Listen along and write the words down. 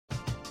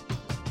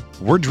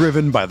We're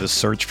driven by the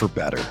search for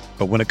better.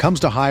 But when it comes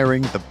to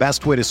hiring, the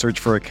best way to search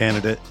for a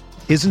candidate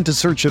isn't to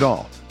search at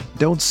all.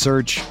 Don't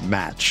search,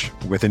 match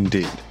with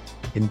Indeed.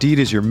 Indeed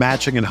is your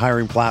matching and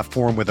hiring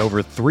platform with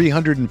over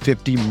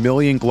 350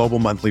 million global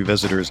monthly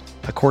visitors,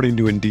 according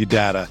to Indeed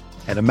data,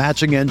 and a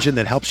matching engine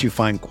that helps you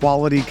find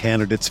quality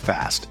candidates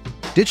fast.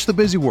 Ditch the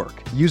busy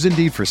work. Use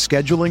Indeed for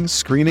scheduling,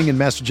 screening, and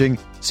messaging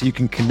so you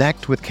can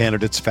connect with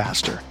candidates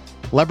faster.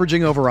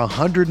 Leveraging over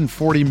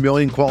 140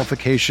 million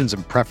qualifications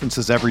and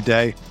preferences every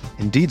day,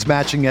 Indeed's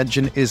matching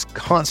engine is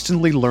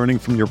constantly learning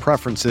from your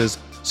preferences,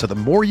 so the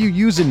more you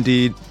use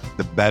Indeed,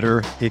 the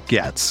better it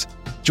gets.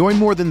 Join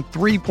more than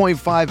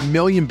 3.5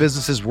 million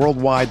businesses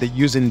worldwide that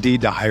use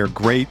Indeed to hire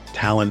great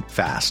talent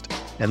fast.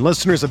 And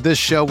listeners of this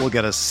show will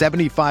get a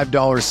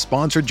 $75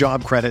 sponsored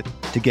job credit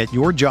to get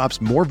your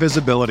jobs more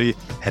visibility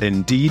at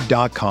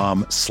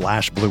Indeed.com/Blue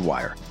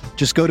Wire.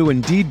 Just go to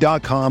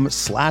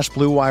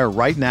Indeed.com/Blue Wire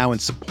right now and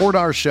support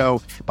our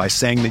show by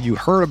saying that you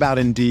heard about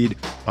Indeed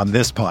on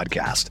this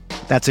podcast.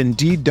 That's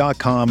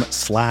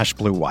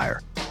Indeed.com/Blue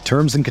Wire.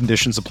 Terms and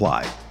conditions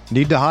apply.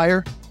 Need to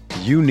hire?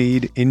 You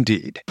need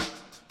Indeed.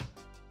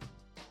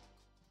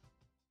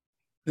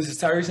 This is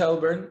Tyrese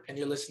Halliburton, and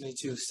you're listening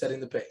to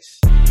Setting the Pace.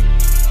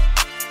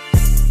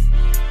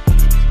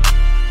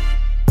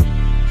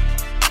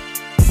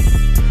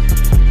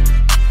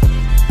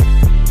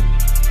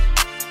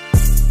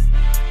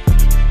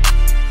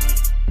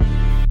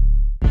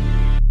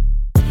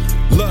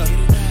 Look,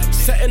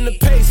 setting the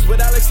pace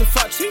with Alex and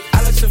Fauci.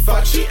 Alex and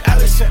Fauci,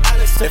 Alex and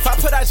Alex. If I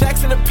put our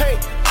jacks in the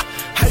paint,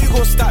 how you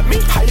gonna stop me?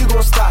 How you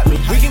gonna stop me?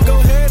 We can go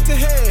head to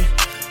head.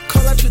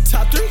 Call out your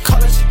top three. Call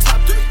out your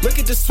top three. Look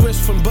at the switch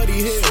from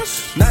Buddy Hill.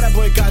 Now that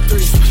boy got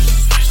three.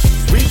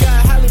 We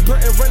got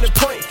Halliburton running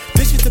point.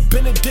 This is the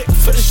Benedict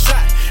for the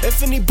shot.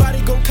 If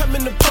anybody gon' come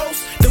in the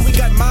post, then we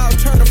got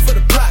Miles Turner for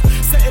the block.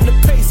 Setting the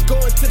pace,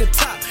 going to the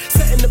top.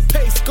 Setting the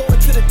pace, going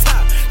to the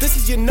top. This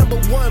is your number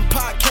one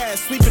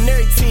podcast. Sweeping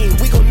every team.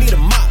 We gon' need a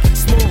mop.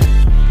 Smooth.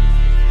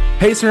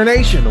 Pacer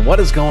Nation, what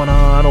is going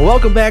on?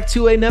 Welcome back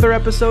to another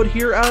episode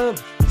here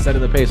of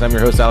Setting the Pace. I'm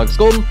your host, Alex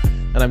Golden,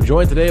 and I'm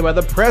joined today by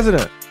the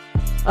president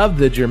of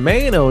the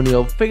Jermaine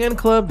O'Neal fan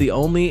club, the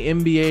only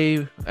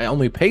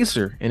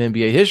Pacer in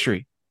NBA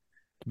history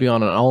to be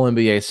on an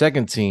all-NBA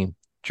second team.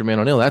 Jermaine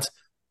O'Neal, that's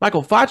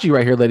Michael Facci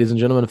right here, ladies and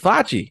gentlemen.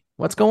 Facci,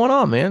 what's going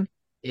on, man?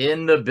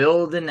 In the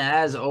building,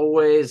 as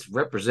always,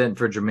 represent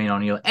for Jermaine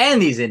O'Neal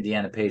and these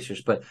Indiana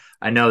Pacers. But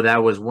I know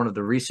that was one of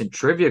the recent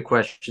trivia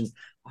questions.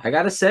 I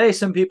got to say,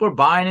 some people are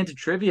buying into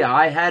trivia.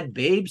 I had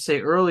Babe say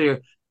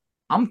earlier,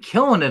 I'm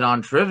killing it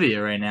on trivia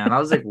right now. And I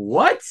was like,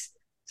 what?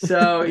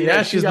 So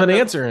yeah, she's been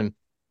answering.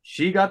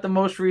 She got the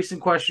most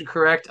recent question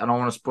correct. I don't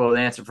want to spoil the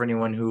answer for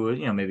anyone who,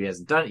 maybe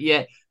hasn't done it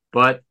yet,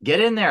 but get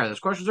in there. Those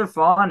questions are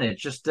fun.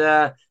 It's just,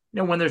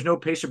 when there's no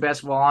Pacer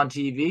basketball on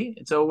TV,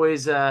 it's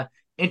always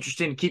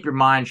interesting to keep your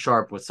mind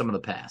sharp with some of the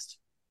past.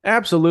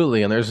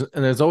 Absolutely. And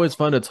there's always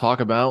fun to talk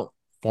about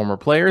former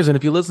players. And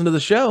if you listen to the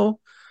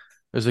show,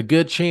 there's a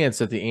good chance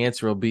that the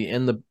answer will be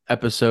in the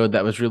episode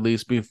that was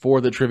released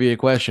before the trivia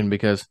question,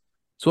 because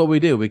it's what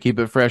we do. We keep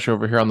it fresh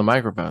over here on the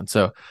microphone.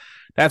 So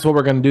that's what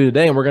we're going to do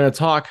today. And we're going to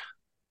talk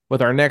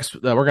with our next,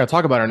 we're going to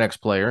talk about our next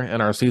player in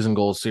our season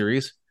goals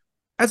series.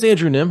 That's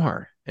Andrew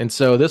Nembhard. And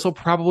so this will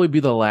probably be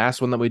the last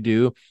one that we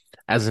do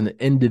as an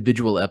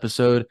individual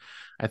episode.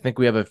 I think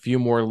we have a few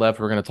more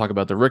left. We're going to talk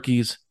about the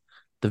rookies,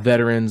 the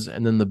veterans,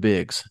 and then the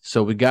bigs.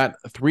 So we got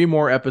 3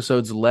 more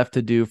episodes left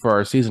to do for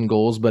our season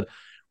goals, but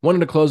wanted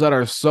to close out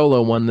our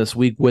solo one this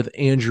week with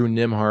Andrew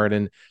Nembhard.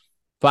 And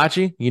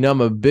Facci,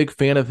 I'm a big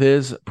fan of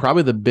his,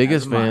 probably the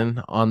biggest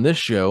fan on this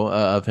show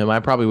of him.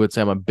 I probably would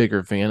say I'm a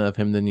bigger fan of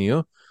him than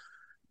you.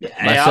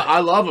 Yeah,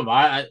 I love him.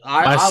 My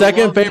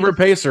second favorite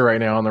Pacer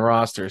right now on the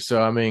roster.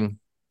 So,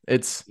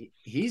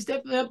 he's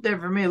definitely up there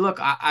for me. Look,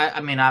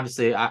 I mean,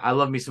 obviously, I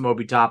love me some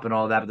Obi Top and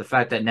all that, but the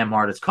fact that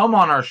Nembhard has come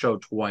on our show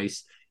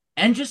twice,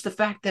 and just the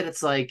fact that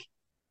it's like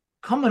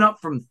coming up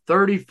from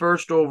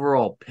 31st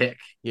overall pick,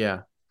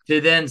 to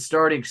then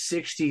starting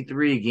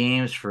 63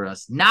 games for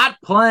us,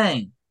 not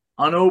playing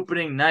on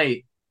opening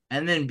night,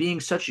 and then being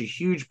such a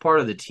huge part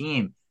of the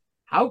team.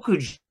 How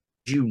could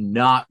you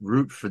not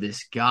root for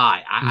this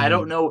guy? I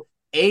don't know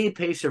a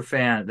Pacer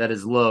fan that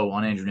is low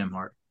on Andrew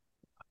Nembhard.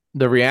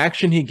 The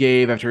reaction he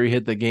gave after he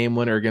hit the game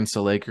winner against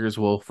the Lakers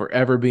will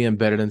forever be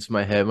embedded into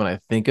my head when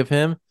I think of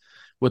him,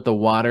 with the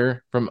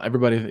water from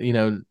everybody,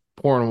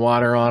 pouring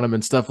water on him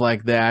and stuff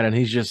like that. And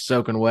he's just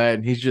soaking wet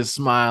and he's just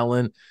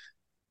smiling.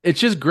 It's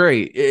just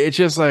great. It's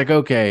just like,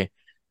 okay,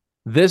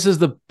 this is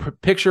the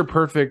picture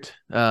perfect.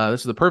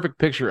 This is the perfect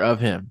picture of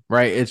him,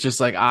 right? It's just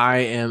like, I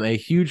am a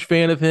huge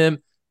fan of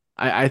him.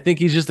 I think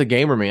he's just a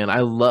gamer, man. I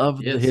love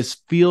his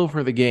feel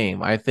for the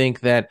game. I think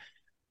that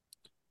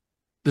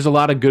there's a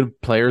lot of good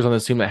players on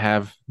this team that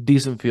have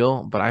decent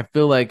feel, but I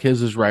feel like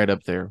his is right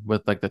up there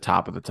with like the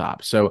top of the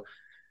top. So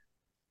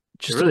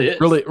just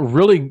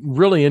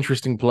really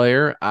interesting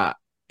player.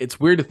 It's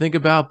weird to think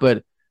about,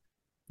 but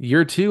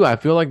year 2, I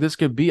feel like this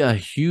could be a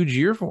huge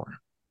year for him.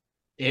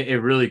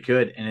 It really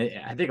could.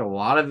 And I think a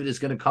lot of it is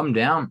going to come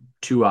down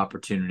to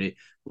opportunity.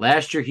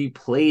 Last year, he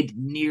played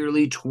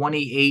nearly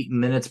 28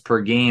 minutes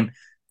per game.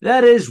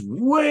 That is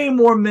way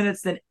more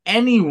minutes than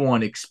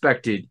anyone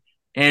expected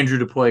Andrew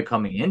to play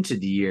coming into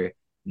the year.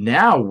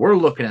 Now we're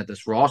looking at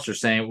this roster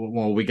saying,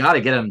 well, we got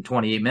to get him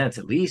 28 minutes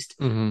at least.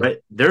 Mm-hmm.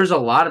 But there's a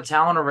lot of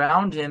talent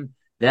around him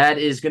that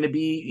is going to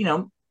be,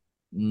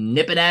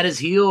 nipping at his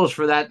heels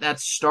for that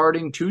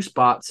starting 2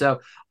 spot. So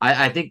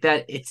I think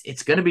that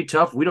it's going to be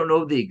tough. We don't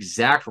know the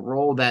exact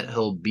role that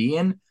he'll be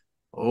in.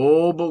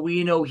 Oh, but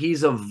we know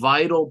he's a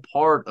vital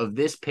part of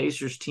this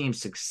Pacers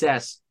team's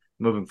success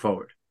moving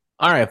forward.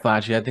 All right,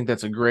 Facci, I think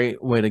that's a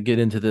great way to get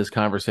into this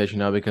conversation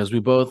now because we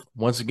both,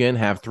 once again,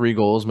 have 3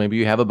 goals. Maybe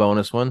you have a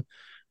bonus one.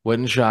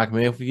 Wouldn't shock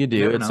me if you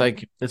do. It's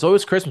like it's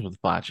always Christmas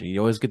with Facci. You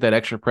always get that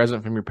extra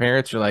present from your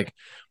parents. You're like,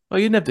 well,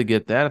 you didn't have to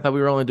get that. I thought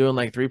we were only doing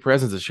like 3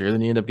 presents this year.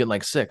 Then you end up getting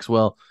like 6.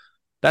 Well,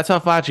 that's how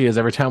Facci is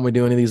every time we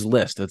do any of these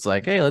lists. It's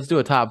like, hey, let's do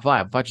a top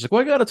 5. Facci's like,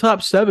 well, I got a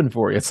top 7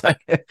 for you. It's like,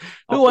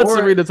 who wants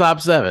to read the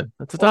top 7?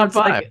 That's a top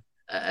 5. Like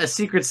a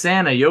Secret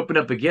Santa. You open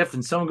up a gift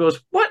and someone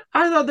goes, what?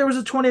 I thought there was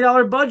a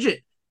 $20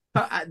 budget.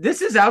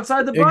 This is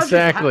outside the budget.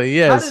 Exactly,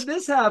 yes. How did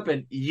this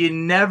happen? You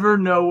never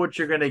know what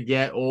you're going to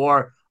get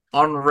or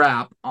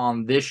unwrap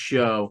on this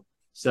show.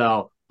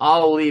 So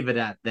I'll leave it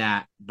at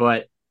that.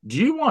 But do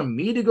you want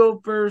me to go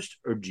first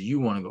or do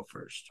you want to go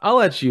first? I'll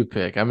let you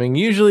pick. I mean,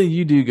 usually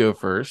you do go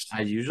first.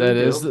 I usually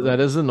do. That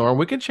is the norm.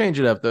 We can change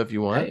it up though if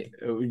you want. Hey,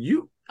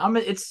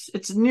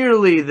 it's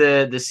nearly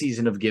the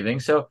season of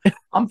giving, so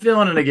I'm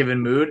feeling in a giving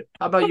mood.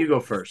 How about you go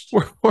first?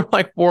 We're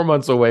like 4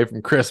 months away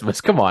from Christmas.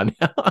 Come on.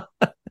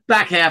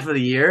 Back half of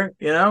the year,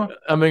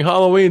 I mean,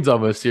 Halloween's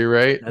almost here,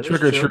 right? That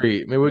Trick or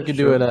treat. Maybe we can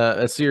do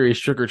a series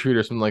Trick or Treat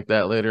or something like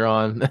that later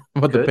on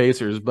with the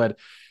Pacers. But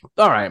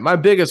all right, my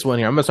biggest one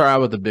here. I'm gonna start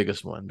out with the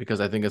biggest one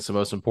because I think it's the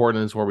most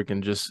important. It's where we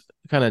can just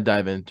kind of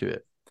dive into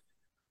it.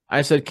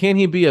 I said, can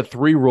he be a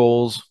 3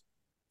 roles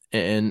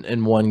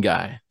in one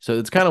guy? So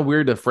it's kind of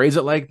weird to phrase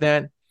it like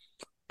that.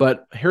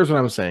 But here's what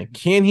I'm saying: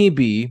 can he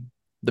be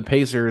the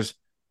Pacers'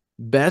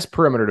 best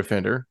perimeter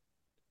defender,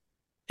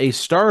 a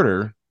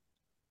starter,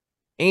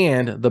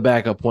 and the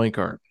backup point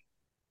guard?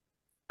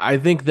 I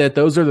think that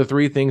those are the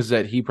 3 things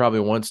that he probably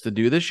wants to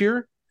do this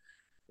year,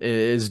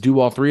 is do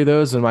all 3 of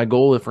those. And my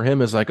goal for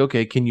him is like,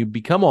 okay, can you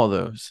become all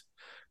those?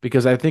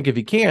 Because I think if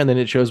he can, then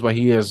it shows why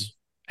he is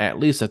at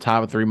least a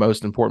top 3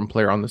 most important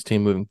player on this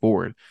team moving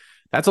forward.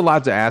 That's a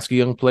lot to ask a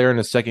young player in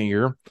his second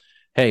year.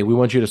 Hey, we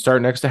want you to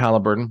start next to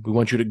Halliburton. We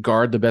want you to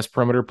guard the best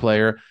perimeter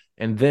player.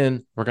 And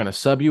then we're going to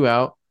sub you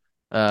out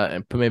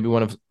and put maybe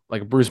one of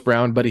like Bruce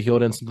Brown, Buddy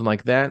Hield in, something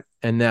like that.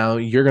 And now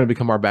you're going to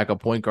become our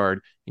backup point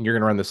guard and you're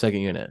going to run the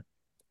second unit.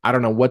 I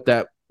don't know what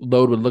that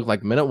load would look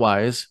like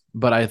minute-wise,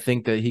 but I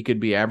think that he could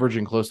be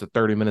averaging close to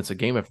 30 minutes a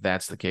game if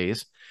that's the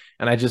case.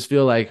 And I just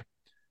feel like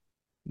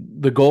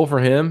the goal for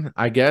him,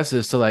 I guess,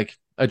 is to like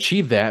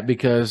achieve that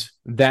because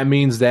that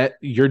means that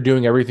you're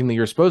doing everything that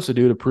you're supposed to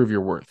do to prove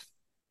your worth.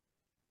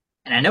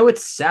 And I know it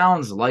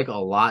sounds like a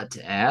lot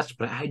to ask,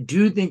 but I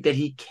do think that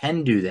he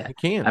can do that. He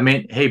can. I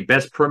mean, hey,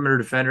 best perimeter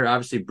defender.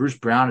 Obviously, Bruce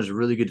Brown is a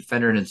really good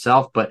defender in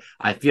himself, but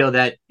I feel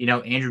that,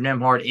 Andrew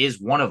Nembhard is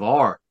one of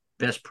our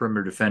best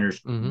perimeter defenders.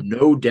 Mm-hmm.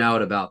 No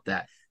doubt about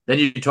that. Then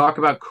you talk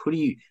about could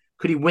he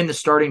win the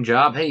starting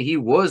job? Hey, he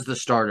was the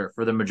starter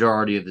for the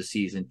majority of the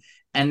season.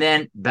 And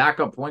then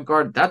backup point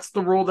guard, that's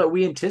the role that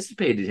we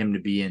anticipated him to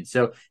be in.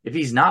 So if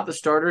he's not the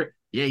starter,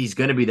 yeah, he's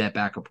going to be that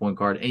backup point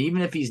guard. And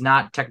even if he's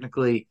not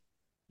technically,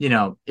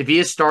 if he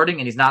is starting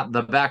and he's not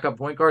the backup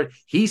point guard,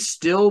 he's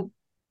still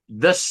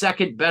the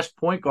second best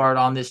point guard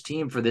on this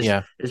team for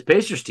this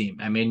Pacers team.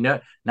 I mean,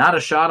 not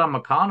a shot on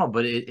McConnell,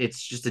 but it's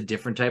just a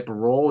different type of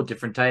role,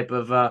 different type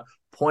of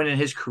point in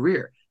his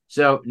career.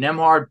 So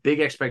Nembhard, big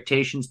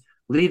expectations,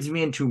 leads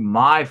me into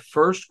my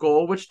first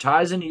goal, which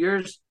ties into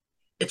yours.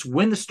 It's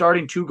win the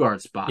starting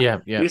 2-guard spot. Yeah.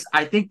 Because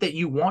I think that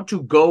you want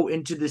to go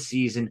into the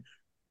season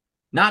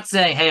not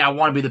saying, hey, I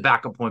want to be the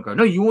backup point guard.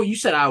 No, you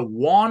said I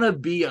want to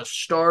be a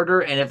starter,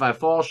 and if I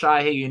fall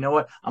shy, hey, you know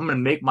what? I'm going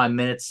to make my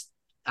minutes.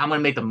 I'm going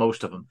to make the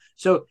most of them.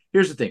 So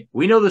here's the thing.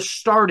 We know the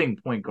starting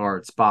point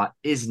guard spot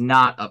is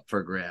not up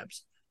for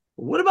grabs.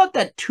 But what about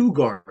that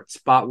 2-guard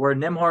spot where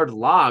Nembhard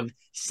logged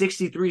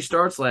 63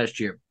 starts last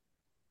year?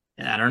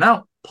 And I don't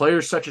know.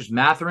 Players such as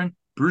Mathurin,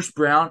 Bruce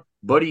Brown,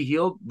 Buddy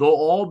Hield, they'll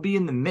all be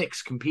in the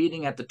mix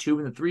competing at the 2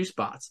 and the 3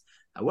 spots.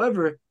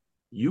 However,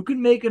 you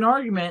can make an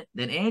argument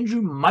that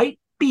Andrew might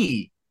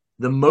be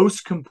the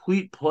most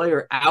complete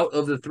player out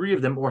of the 3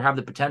 of them or have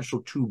the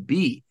potential to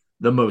be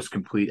the most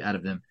complete out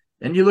of them.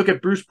 Then you look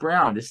at Bruce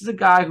Brown. This is a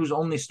guy who's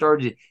only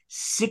started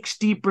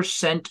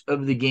 60%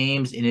 of the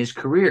games in his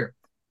career.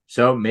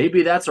 So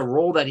maybe that's a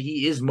role that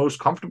he is most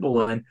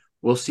comfortable in.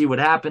 We'll see what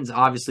happens.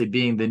 Obviously,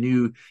 being the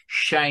new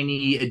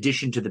shiny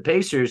addition to the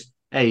Pacers,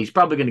 hey, he's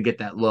probably going to get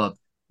that love.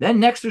 Then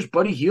next there's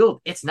Buddy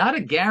Hield. It's not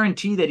a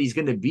guarantee that he's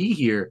going to be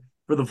here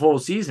for the full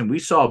season. We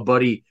saw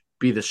Buddy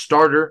be the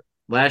starter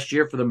last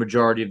year for the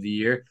majority of the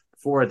year.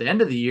 Before at the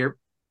end of the year,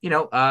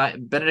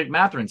 Benedict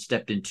Mathurin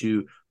stepped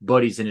into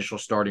Buddy's initial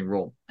starting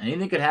role.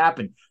 Anything could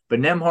happen. but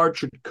Nembhard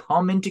should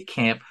come into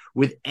camp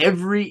with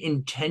every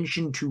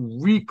intention to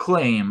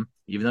reclaim,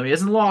 even though he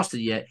hasn't lost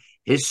it yet,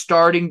 his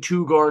starting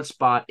 2-guard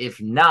spot. If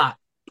not,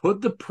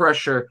 put the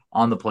pressure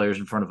on the players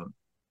in front of him.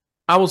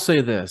 I will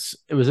say this.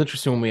 It was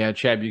interesting when we had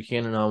Chad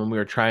Buchanan on, when we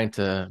were trying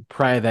to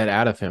pry that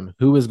out of him.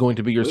 Who is going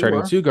to be your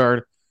starting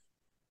 2-guard?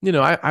 You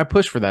know, I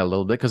pushed for that a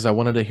little bit because I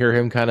wanted to hear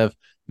him kind of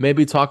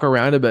maybe talk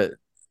around it, but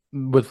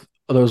with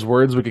those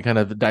words, we could kind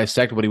of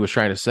dissect what he was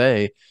trying to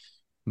say.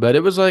 But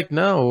it was like,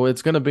 no,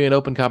 it's going to be an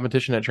open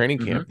competition at training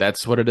camp.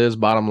 That's what it is,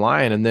 bottom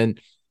line. And then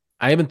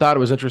I even thought it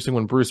was interesting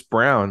when Bruce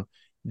Brown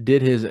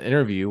did his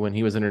interview, when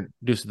he was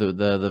introduced to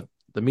the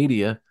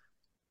media.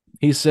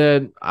 He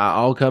said,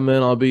 I'll come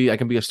in, I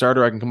can be a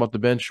starter, I can come off the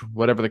bench,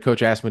 whatever the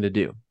coach asked me to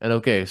do. And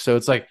okay, so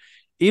it's like,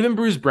 even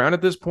Bruce Brown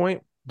at this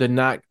point did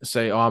not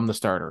say, oh, I'm the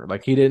starter.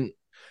 Like, he didn't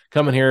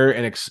come in here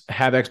and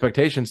have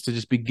expectations to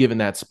just be given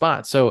that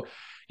spot. So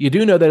you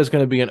do know that it's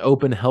going to be an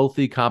open,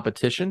 healthy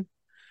competition.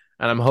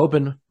 And I'm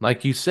hoping,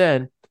 like you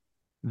said,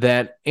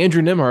 that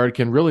Andrew Nembhard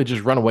can really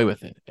just run away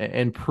with it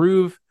and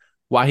prove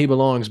why he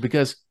belongs.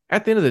 Because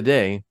at the end of the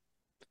day,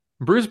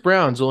 Bruce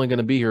Brown's only going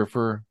to be here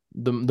for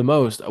the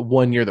most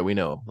 1 year that we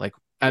know. Like,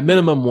 at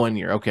minimum 1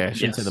 year. Okay, I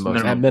shouldn't say the most.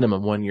 Minimum. At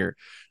minimum 1 year.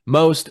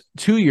 Most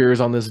 2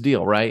 years on this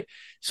deal, right?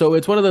 So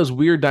it's one of those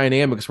weird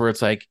dynamics where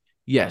it's like,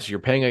 yes, you're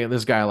paying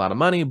this guy a lot of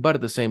money, but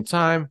at the same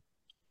time,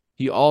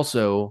 he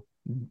also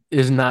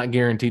is not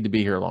guaranteed to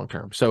be here long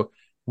term. So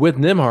with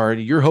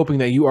Nembhard, you're hoping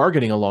that you are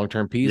getting a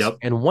long-term piece. Yep.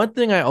 And one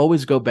thing I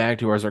always go back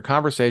to is our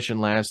conversation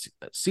last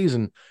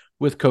season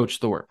with Coach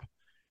Thorpe.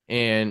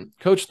 And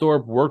Coach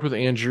Thorpe worked with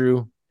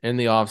Andrew in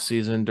the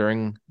offseason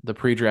during the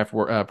pre-draft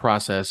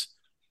process.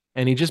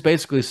 And he just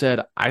basically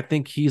said, I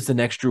think he's the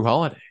next Drew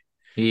Holiday.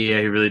 Yeah,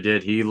 he really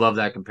did. He loved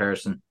that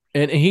comparison.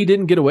 And he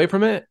didn't get away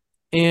from it.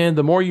 And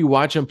the more you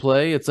watch him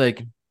play, it's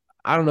like,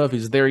 I don't know if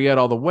he's there yet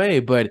all the way,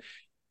 but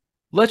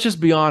let's just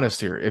be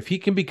honest here. If he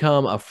can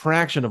become a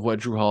fraction of what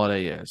Drew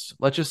Holiday is,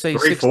 let's just say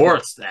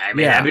 3/4. I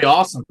mean, that'd be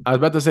awesome. I was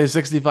about to say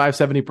 65,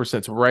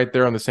 70%. So we're right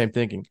there on the same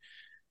thinking.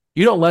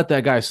 You don't let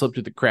that guy slip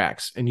through the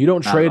cracks, and you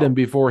don't trade him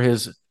before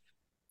his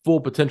full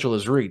potential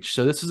is reached.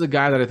 So this is a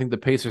guy that I think the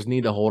Pacers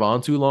need to hold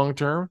on to long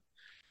term,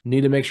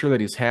 need to make sure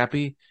that he's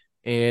happy.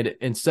 And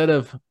instead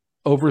of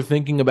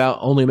overthinking about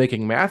only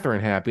making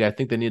Mathurin happy, I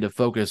think they need to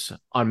focus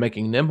on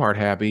making Nembhard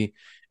happy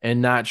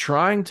and not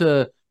trying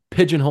to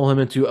pigeonhole him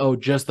into,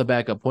 just the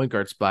backup point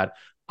guard spot.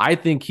 I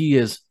think he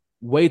is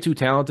way too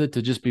talented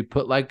to just be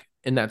put like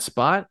in that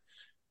spot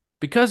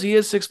because he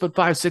is 6'5",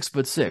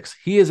 6'6".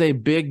 He is a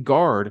big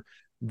guard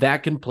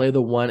that can play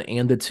the 1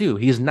 and the 2.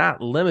 He's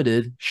not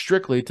limited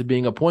strictly to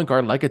being a point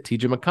guard like a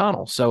TJ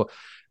McConnell. So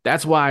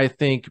that's why I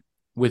think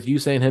with you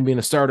saying him being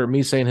a starter,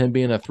 me saying him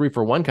being a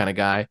 3-for-1 kind of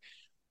guy,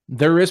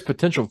 there is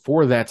potential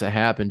for that to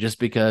happen just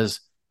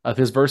because of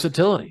his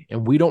versatility.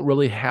 And we don't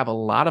really have a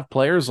lot of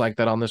players like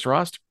that on this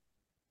roster.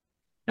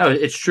 No,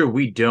 it's true.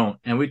 We don't.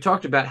 And we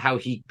talked about how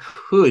he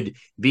could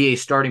be a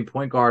starting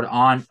point guard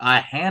on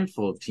a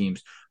handful of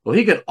teams. Well,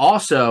 he could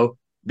also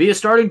be a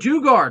starting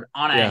 2-guard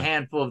on a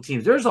handful of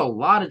teams. There's a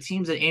lot of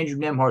teams that Andrew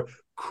Nembhard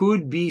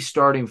could be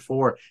starting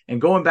for.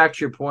 And going back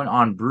to your point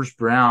on Bruce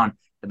Brown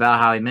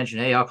about how he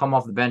mentioned, hey, I'll come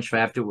off the bench if I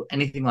have to,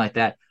 anything like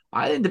that.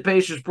 I think the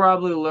Pacers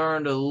probably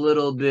learned a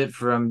little bit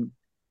from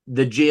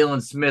the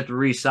Jalen Smith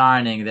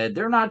re-signing that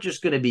they're not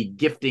just going to be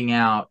gifting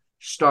out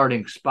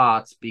starting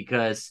spots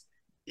because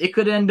it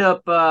could end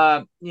up,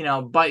 biting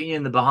you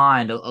in the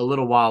behind a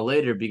little while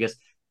later because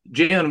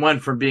Jalen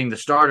went from being the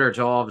starter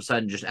to all of a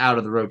sudden just out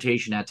of the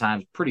rotation at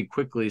times pretty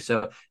quickly.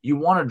 So you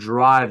want to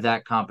drive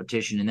that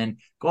competition. And then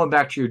going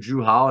back to your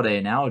Drew Holiday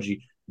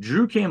analogy,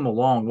 Drew came a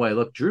long way.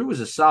 Look, Drew was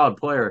a solid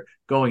player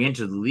going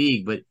into the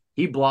league, but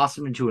he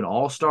blossomed into an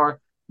all-star,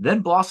 then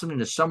blossomed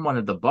into someone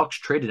that the Bucks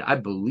traded, I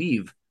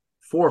believe,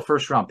 4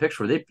 first-round picks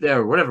for.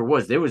 Whatever it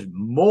was, there was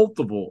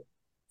multiple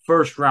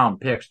first-round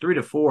picks, 3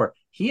 to 4.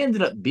 He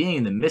ended up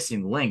being the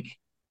missing link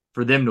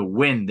for them to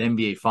win the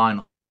NBA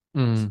Finals.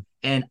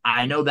 And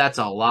I know that's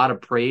a lot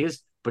of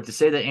praise, but to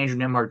say that Andrew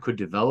Nembhard could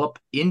develop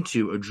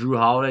into a Drew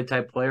Holiday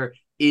type player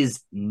is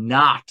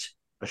not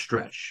a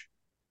stretch.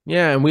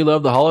 Yeah, and we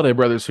love the Holiday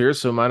brothers here,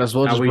 so might as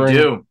well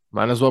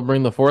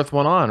bring the 4th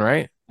one on,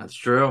 right? That's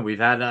true. We've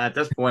had at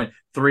this point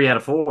 3 out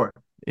of 4.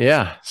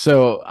 Yeah,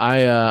 so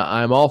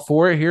I'm all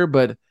for it here,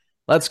 but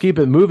let's keep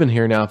it moving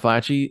here now,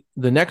 Facci.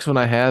 The next one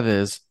I have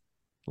is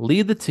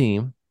lead the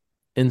team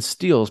in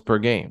steals per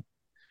game.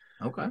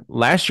 Okay.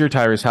 Last year,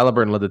 Tyrese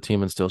Halliburton led the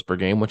team in steals per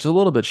game, which is a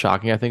little bit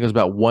shocking. I think it was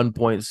about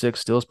 1.6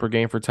 steals per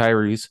game for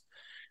Tyrese,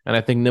 and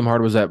I think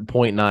Nembhard was at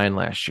 0.9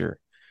 last year.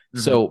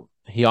 So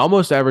he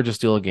almost averaged a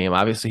steal a game.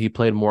 Obviously, he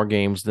played more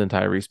games than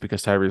Tyrese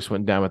because Tyrese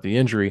went down with the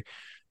injury.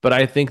 But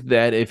I think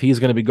that if he's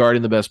going to be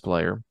guarding the best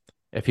player,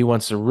 if he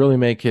wants to really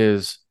make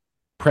his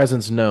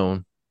presence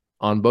known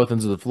on both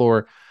ends of the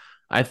floor,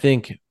 I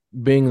think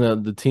being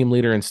the team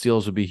leader in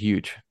steals would be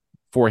huge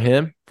for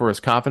him, for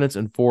his confidence,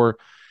 and for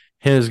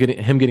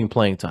him getting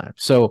playing time.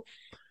 So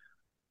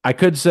I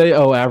could say,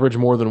 average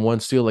more than 1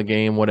 steal a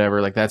game,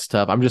 whatever. Like, that's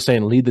tough. I'm just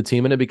saying lead the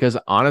team in it because,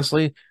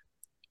 honestly,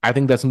 I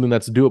think that's something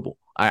that's doable.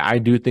 I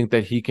do think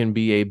that he can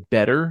be a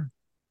better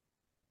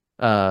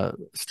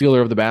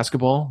stealer of the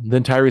basketball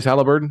than Tyrese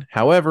Halliburton.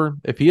 However,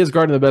 if he is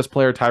guarding the best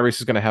player, Tyrese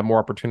is going to have more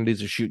opportunities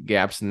to shoot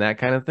gaps and that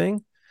kind of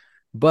thing.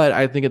 But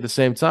I think at the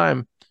same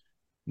time,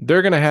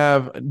 they're going to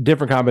have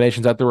different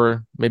combinations out there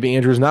where maybe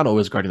Andrew's not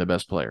always guarding the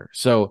best player.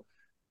 So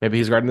maybe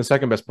he's guarding the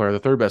second best player, the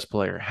third best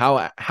player.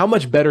 How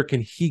much better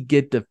can he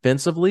get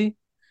defensively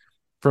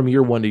from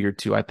year 1 to year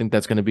 2? I think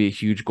that's going to be a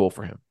huge goal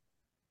for him.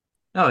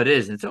 No, it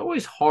is. It's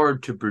always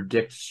hard to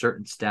predict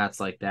certain stats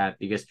like that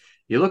because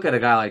you look at a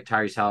guy like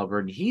Tyrese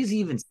Halliburton, he's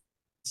even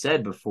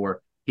said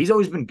before, he's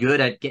always been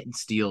good at getting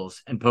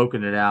steals and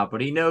poking it out,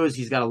 but he knows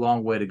he's got a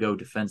long way to go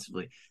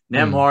defensively.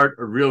 Nembhard,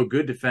 a real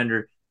good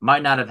defender,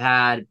 might not have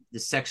had the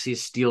sexiest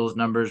steals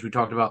numbers. We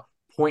talked about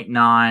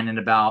 0.9 and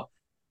about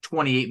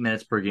 28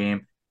 minutes per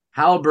game.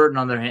 Halliburton,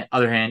 on the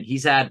other hand,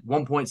 he's had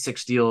 1.6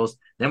 steals.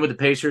 Then with the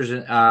Pacers,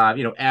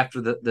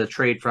 after the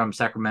trade from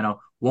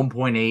Sacramento,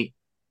 1.8.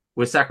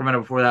 With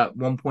Sacramento before that,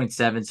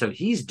 1.7. So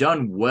he's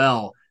done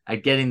well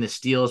at getting the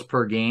steals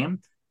per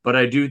game. But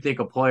I do think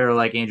a player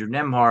like Andrew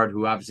Nembhard,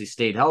 who obviously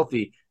stayed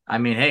healthy, I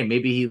mean, hey,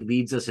 maybe he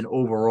leads us in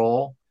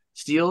overall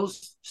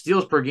steals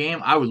per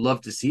game. I would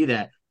love to see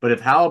that. But if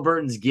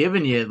Halliburton's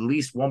giving you at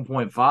least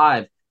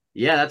 1.5,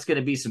 yeah, that's going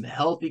to be some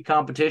healthy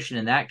competition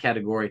in that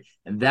category.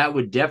 And that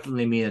would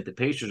definitely mean that the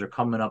Pacers are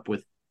coming up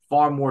with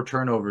far more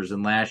turnovers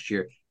than last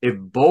year. If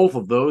both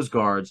of those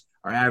guards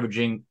are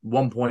averaging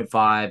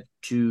 1.5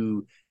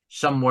 to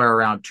somewhere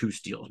around 2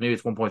 steals. Maybe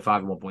it's 1.5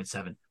 and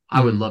 1.7.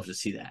 I would love to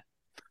see that.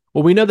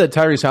 Well, we know that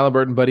Tyrese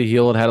Halliburton, Buddy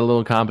Hield had a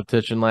little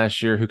competition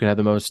last year who can have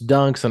the most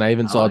dunks, and I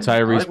even saw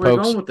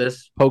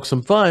Tyrese poke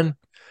some fun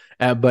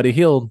at Buddy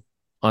Hield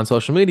on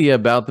social media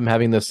about them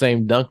having the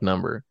same dunk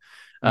number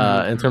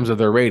in terms of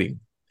their rating.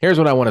 Here's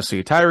what I want to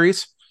see.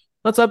 Tyrese,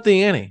 let's up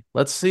the ante.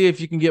 Let's see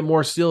if you can get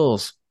more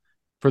steals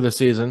for the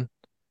season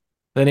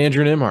than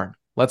Andrew Nembhard.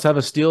 Let's have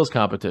a steals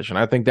competition.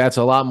 I think that's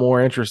a lot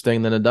more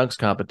interesting than a dunks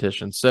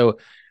competition. So,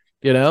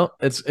 he's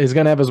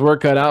going to have his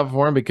work cut out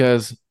for him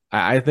because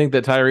I think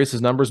that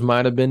Tyrese's numbers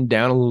might have been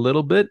down a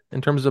little bit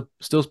in terms of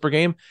steals per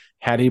game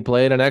had he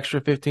played an extra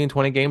 15,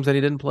 20 games that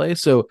he didn't play.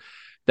 So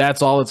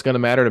that's all that's going to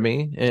matter to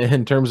me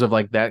in terms of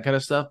like that kind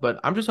of stuff. But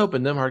I'm just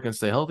hoping Nembhard can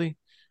stay healthy.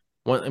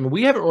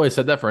 We haven't really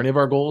said that for any of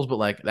our goals, but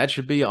like that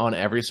should be on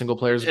every single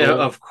player's goal. Yeah,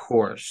 of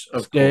course.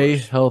 Stay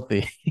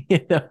healthy.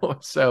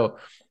 So.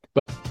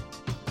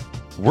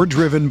 We're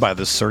driven by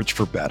the search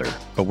for better.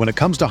 But when it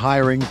comes to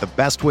hiring, the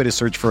best way to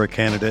search for a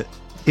candidate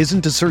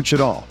isn't to search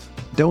at all.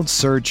 Don't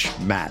search,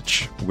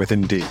 match with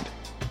Indeed.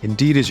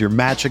 Indeed is your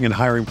matching and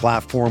hiring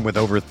platform with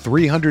over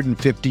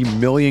 350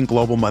 million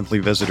global monthly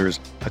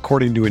visitors,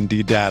 according to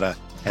Indeed data,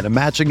 and a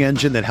matching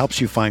engine that helps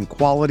you find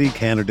quality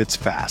candidates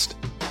fast.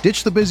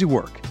 Ditch the busy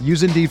work.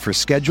 Use Indeed for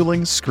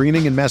scheduling,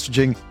 screening, and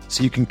messaging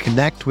so you can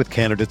connect with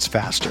candidates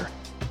faster.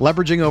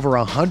 Leveraging over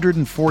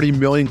 140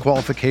 million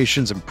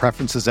qualifications and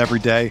preferences every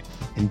day,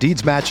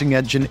 Indeed's matching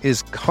engine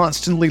is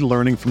constantly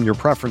learning from your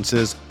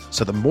preferences,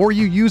 so the more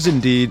you use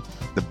Indeed,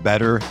 the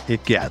better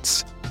it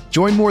gets.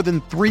 Join more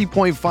than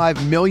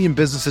 3.5 million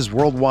businesses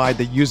worldwide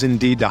that use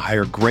Indeed to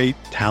hire great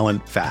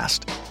talent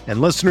fast. And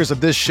listeners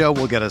of this show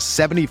will get a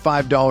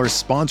 $75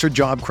 sponsored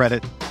job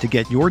credit to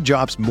get your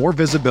jobs more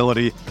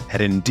visibility at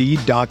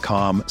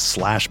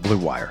Indeed.com/Blue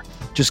Wire.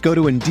 Just go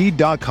to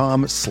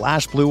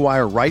Indeed.com/Blue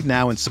Wire right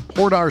now and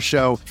support our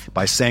show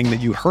by saying that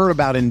you heard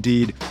about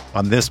Indeed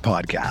on this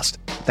podcast.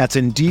 That's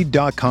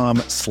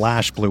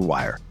Indeed.com/Blue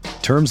Wire.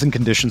 Terms and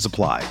conditions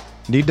apply.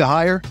 Need to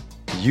hire?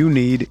 You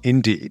need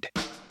Indeed.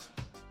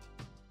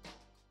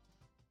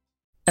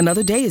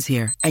 Another day is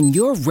here, and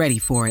you're ready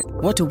for it.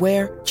 What to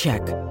wear?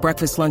 Check.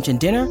 Breakfast, lunch, and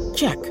dinner?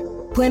 Check.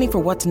 Planning for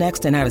what's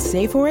next and how to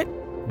save for it?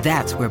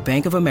 That's where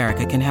Bank of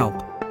America can help.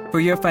 For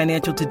your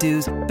financial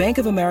to-dos, Bank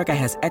of America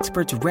has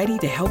experts ready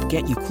to help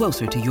get you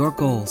closer to your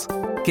goals.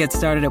 Get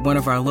started at one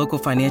of our local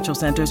financial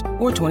centers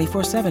or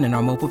 24/7 in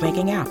our mobile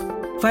banking app.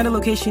 Find a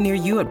location near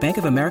you at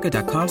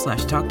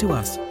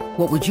bankofamerica.com/talktous.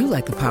 What would you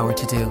like the power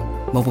to do?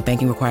 Mobile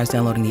banking requires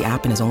downloading the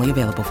app and is only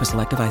available for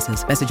select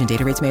devices. Message and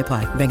data rates may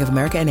apply. Bank of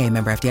America N.A.,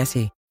 member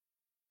FDIC.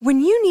 When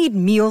you need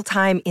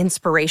mealtime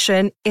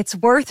inspiration, it's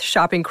worth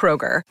shopping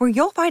Kroger, where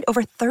you'll find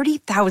over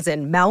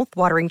 30,000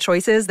 mouth-watering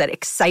choices that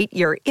excite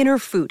your inner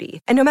foodie.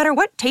 And no matter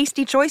what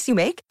tasty choice you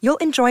make, you'll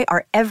enjoy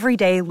our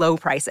everyday low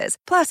prices,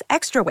 plus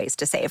extra ways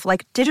to save,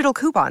 like digital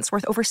coupons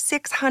worth over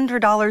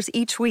 $600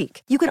 each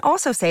week. You can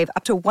also save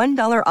up to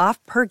 $1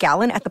 off per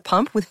gallon at the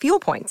pump with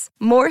fuel points.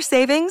 More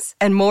savings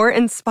and more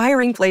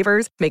inspiring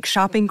flavors make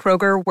shopping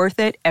Kroger worth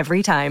it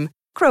every time.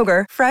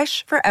 Kroger,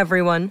 fresh for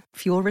everyone.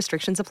 Fuel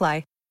restrictions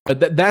apply.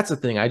 But that's the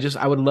thing. I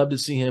would love to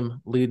see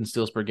him lead in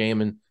steals per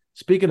game. And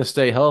speaking of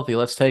stay healthy,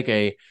 let's take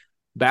a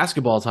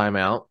basketball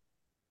timeout.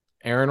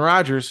 Aaron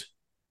Rodgers,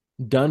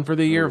 done for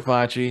the year,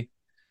 Facci.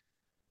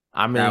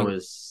 I mean,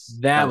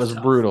 that was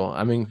brutal.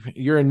 I mean,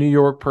 you're a New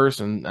York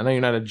person. I know you're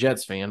not a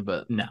Jets fan,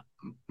 but no.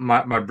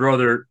 My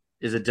brother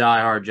is a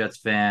diehard Jets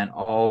fan.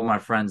 All my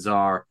friends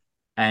are.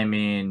 I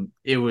mean,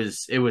 it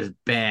was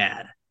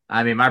bad.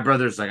 I mean, my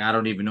brother's like, I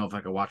don't even know if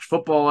I could watch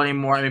football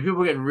anymore. I mean,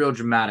 people are getting real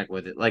dramatic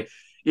with it. Like,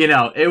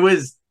 it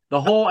was the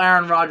whole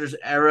Aaron Rodgers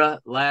era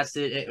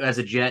lasted as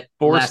a Jet.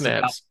 4 lasted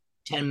snaps.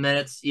 about 10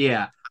 minutes.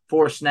 Yeah.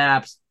 4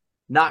 snaps.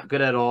 Not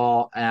good at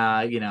all.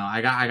 I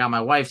got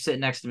my wife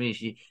sitting next to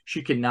me.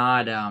 She could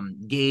not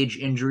gauge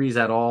injuries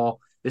at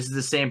all. This is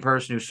the same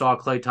person who saw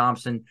Klay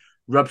Thompson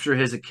rupture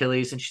his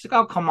Achilles, and she's like,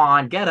 "Oh, come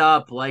on, get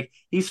up! Like,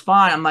 he's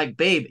fine." I'm like,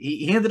 "Babe,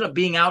 he ended up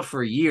being out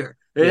for a year.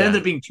 It ended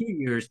up being 2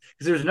 years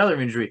because there was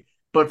another injury."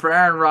 But for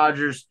Aaron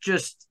Rodgers,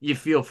 just you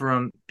feel for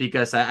him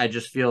because I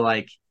just feel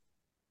like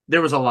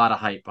there was a lot of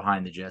hype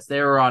behind the Jets.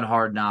 They were on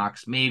Hard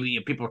Knocks. Maybe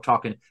people are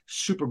talking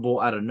Super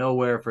Bowl out of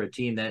nowhere for a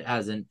team that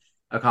hasn't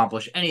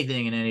accomplished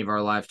anything in any of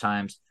our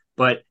lifetimes.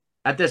 But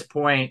at this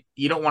point,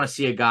 you don't want to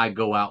see a guy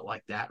go out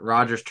like that.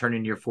 Rodgers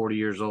turning near 40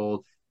 years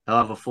old. He'll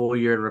have a full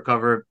year to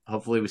recover.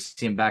 Hopefully we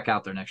see him back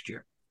out there next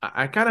year.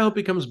 I kind of hope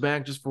he comes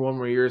back just for one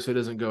more year so he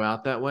doesn't go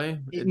out that way.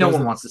 No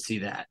one wants to see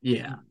that.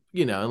 Yeah.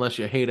 Unless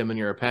you hate him and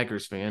you're a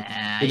Packers fan.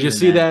 Did you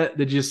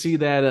see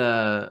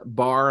that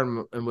bar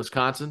in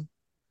Wisconsin?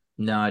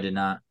 No, I did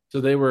not. So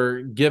they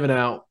were giving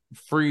out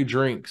free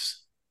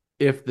drinks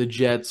if the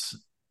Jets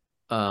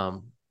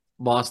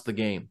lost the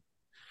game.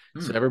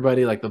 So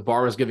everybody, like the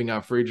bar was giving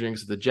out free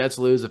drinks. If the Jets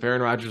lose, if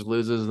Aaron Rodgers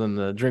loses, then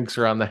the drinks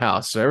are on the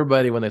house. So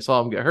everybody, when they saw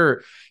him get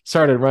hurt,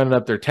 started running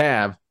up their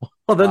tab.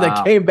 Well, then they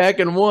came back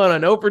and won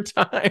on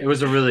overtime. It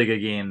was a really good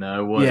game, though.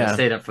 It was. I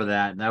stayed up for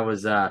that. That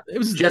was it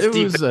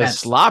was a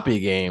sloppy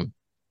game.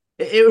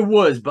 It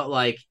was, but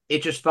like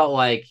it just felt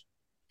like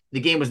the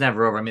game was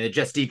never over. I mean, the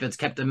Jets defense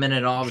kept them in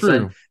it. All of a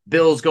sudden,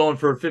 Bill's going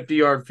for a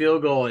 50-yard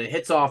field goal, and it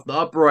hits off the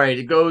upright.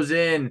 It goes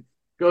in,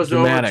 goes to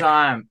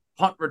overtime.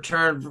 Punt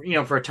return,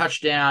 for a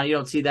touchdown. You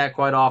don't see that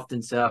quite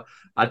often. So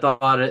I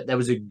thought that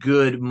was a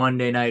good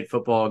Monday night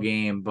football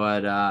game.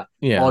 But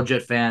all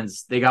Jet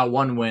fans, they got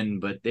one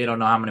win, but they don't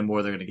know how many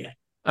more they're going to get.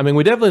 I mean,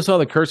 we definitely saw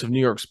the curse of New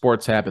York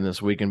sports happen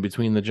this weekend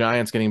between the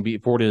Giants getting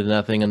beat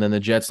 40-0 and then the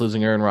Jets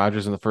losing Aaron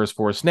Rodgers in the first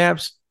 4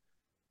 snaps.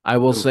 I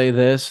will say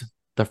this.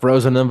 The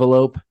frozen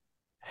envelope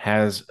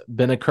has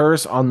been a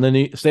curse on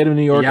the state of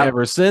New York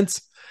ever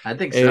since. I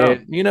think so.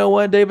 And you know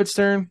what, David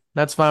Stern?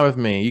 That's fine with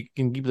me. You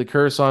can keep the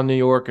curse on New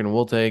York, and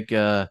we'll take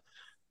who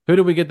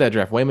did we get that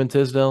draft? Wayman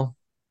Tisdale?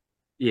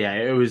 Yeah,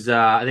 it was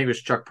I think it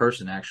was Chuck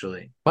Person,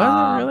 actually.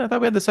 Really? I thought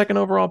we had the 2nd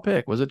overall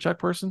pick. Was it Chuck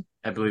Person?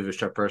 I believe it was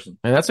Chuck Person.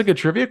 And that's a good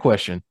trivia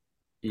question.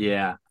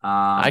 Yeah.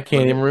 I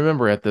can't even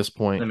remember at this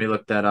point. Let me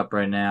look that up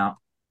right now.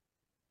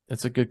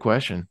 It's a good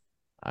question.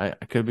 I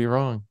could be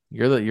wrong.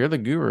 You're the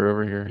guru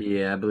over here.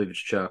 Yeah, I believe it's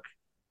Chuck.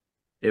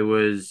 It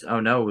was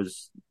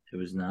it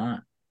was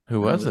not. Who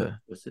was it?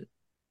 Was it?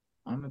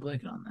 I'm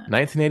blanking on that.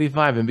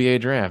 1985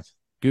 NBA draft.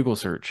 Google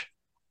search.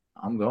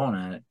 I'm going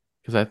at it.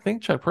 Because I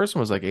think Chuck Person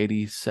was like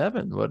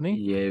 87, wasn't he?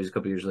 Yeah, it was a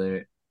couple years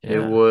later. Yeah.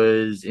 It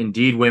was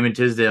indeed Wayman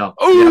Tisdale.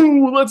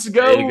 Oh, let's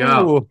go. There you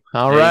go.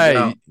 All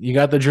right. You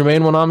got the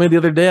Jermaine one on me the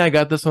other day. I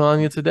got this one on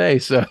you today.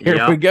 So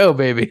here we go,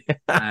 baby.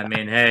 I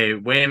mean, hey,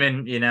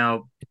 Wayman,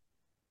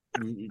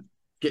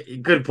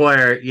 good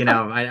player.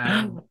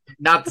 I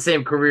not the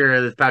same career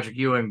as Patrick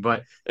Ewing,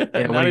 but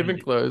not even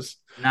close.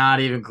 Not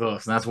even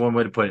close. And that's one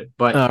way to put it.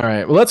 But all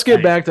right. Well, let's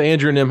get back to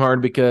Andrew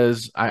Nembhard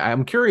because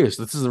I'm curious.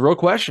 This is a real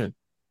question.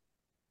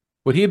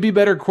 Would he be a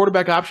better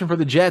quarterback option for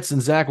the Jets than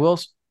Zach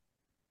Wilson?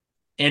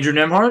 Andrew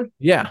Nembhard?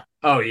 Yeah.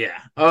 Oh,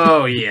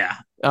 yeah.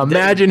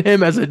 Imagine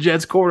him as a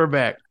Jets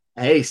quarterback.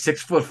 Hey,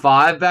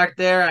 6'5" back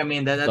there. I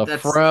mean,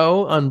 that's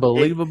pro,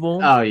 unbelievable.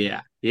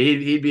 Yeah.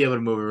 He'd be able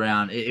to move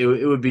around. It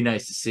would be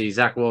nice to see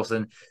Zach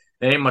Wilson.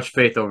 There ain't much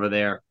faith over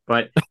there.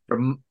 But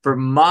for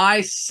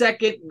my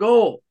second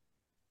goal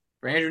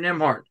for Andrew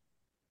Nembhard,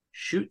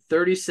 shoot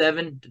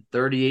 37 to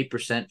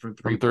 38% from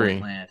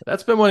three-point land.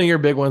 That's been one of your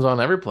big ones on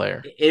every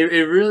player.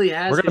 It really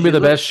has. We're going to be the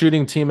best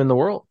shooting team in the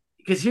world.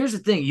 Because here's the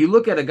thing. You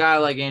look at a guy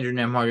like Andrew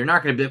Nembhard, you're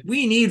not going to be like,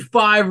 we need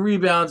 5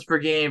 rebounds per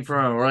game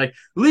from him. Or like,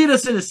 lead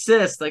us in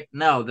assists. Like,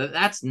 no,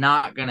 that's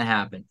not going to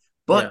happen.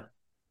 But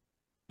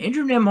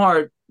Andrew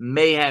Nembhard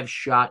may have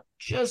shot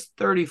just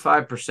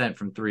 35%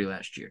 from 3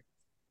 last year.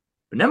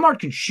 But Nembhard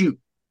can shoot.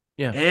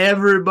 Yeah.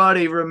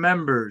 Everybody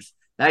remembers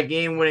that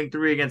game-winning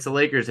 3 against the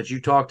Lakers that you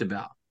talked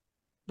about.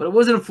 But it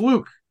wasn't a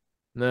fluke.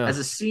 No. As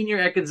a senior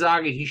at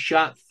Gonzaga, he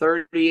shot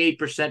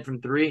 38%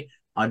 from 3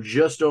 on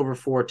just over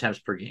 4 attempts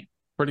per game.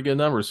 Pretty good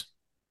numbers.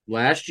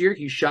 Last year,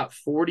 he shot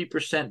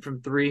 40%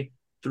 from 3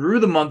 through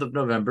the month of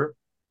November,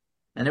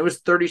 and it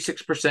was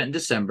 36% in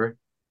December,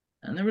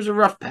 and there was a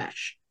rough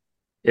patch.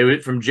 It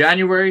went from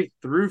January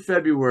through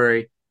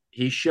February,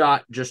 he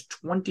shot just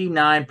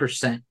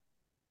 29%.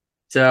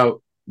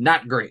 So,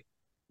 not great.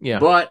 Yeah.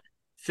 But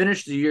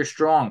finished the year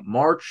strong.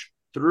 March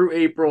through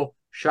April,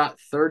 shot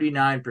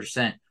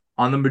 39%.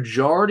 On the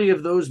majority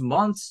of those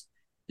months,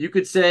 you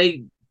could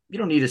say, you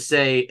don't need to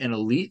say an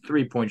elite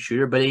three-point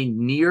shooter, but a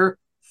near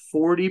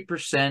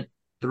 40%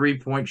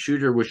 three-point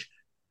shooter, which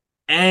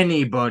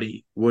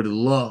anybody would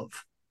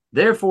love.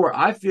 Therefore,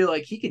 I feel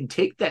like he can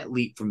take that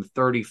leap from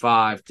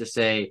 35 to,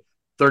 say,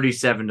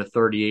 37 to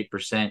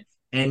 38%.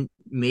 And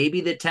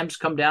maybe the attempts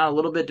come down a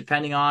little bit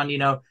depending on,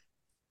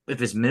 if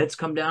his minutes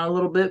come down a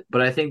little bit,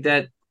 but I think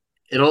that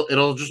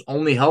it'll just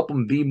only help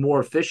him be more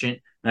efficient.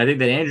 And I think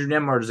that Andrew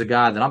Nembhard is a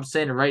guy that I'm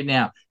saying it right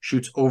now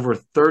shoots over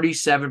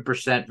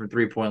 37% from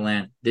 3-point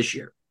land this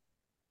year.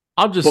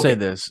 I'll just say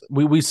this: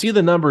 we see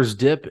the numbers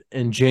dip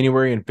in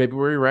January and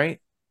February, right?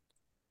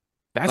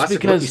 That's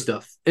because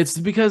stuff. It's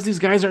because these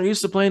guys aren't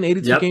used to playing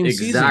 82 game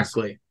seasons.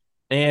 Exactly.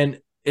 And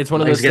it's one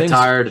of those things. Get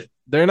tired.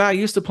 They're not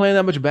used to playing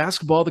that much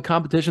basketball. The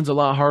competition's a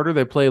lot harder.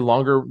 They play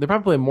longer. They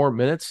probably play more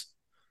minutes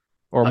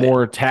or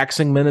more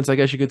taxing minutes, I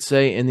guess you could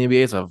say. In the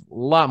NBA, it's a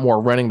lot more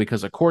running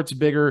because the court's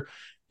bigger.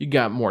 You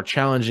got more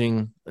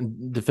challenging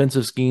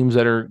defensive schemes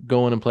that are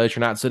going in place. You're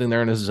not sitting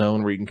there in a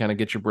zone where you can kind of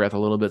get your breath a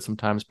little bit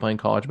sometimes playing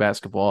college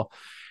basketball.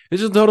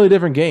 It's just a totally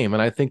different game.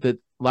 And I think that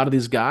a lot of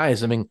these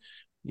guys, I mean,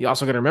 you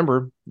also got to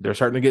remember they're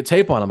starting to get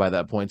tape on them by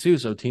that point too.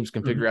 So teams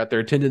can figure out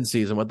their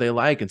tendencies and what they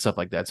like and stuff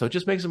like that. So it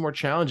just makes it more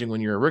challenging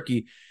when you're a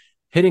rookie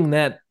hitting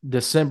that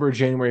December,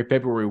 January,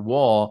 February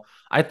wall.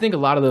 I think a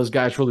lot of those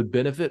guys really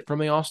benefit from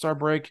the All-Star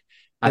break.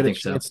 I think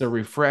so. It's a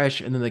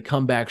refresh, and then they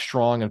come back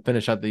strong and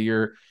finish out the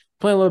year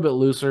playing a little bit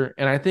looser.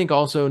 And I think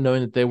also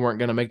knowing that they weren't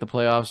going to make the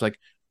playoffs, like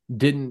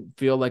didn't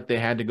feel like they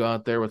had to go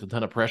out there with a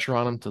ton of pressure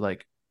on them to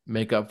like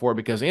make up for it.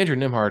 Because Andrew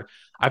Nembhard,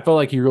 I felt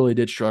like he really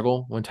did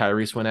struggle when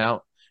Tyrese went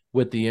out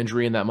with the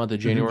injury in that month of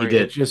January. He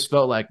did. It just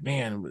felt like,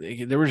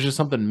 man, there was just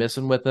something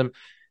missing with him.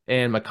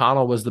 And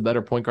McConnell was the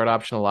better point guard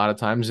option a lot of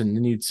times. And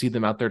then you'd see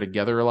them out there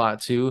together a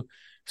lot too.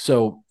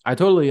 So I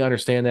totally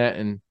understand that.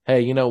 And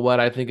hey, you know what?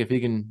 I think if he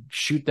can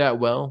shoot that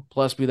well,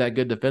 plus be that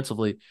good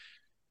defensively,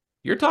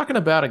 you're talking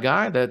about a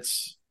guy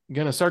that's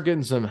going to start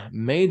getting some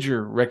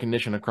major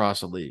recognition across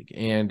the league.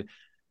 And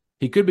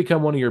he could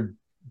become one of your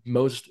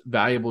most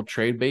valuable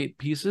trade bait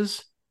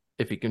pieces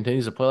if he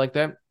continues to play like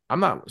that.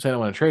 I'm not saying I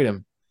want to trade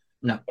him.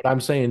 No. But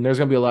I'm saying there's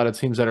going to be a lot of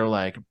teams that are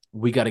like,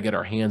 we got to get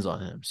our hands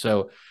on him.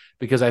 So,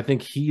 because I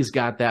think he's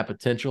got that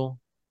potential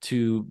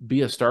to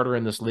be a starter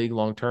in this league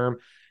long term.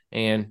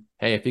 And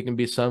hey, if he can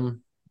be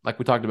like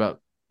we talked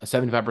about, a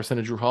 75%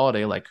 of Drew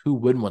Holiday, like who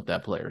wouldn't want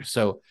that player?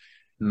 So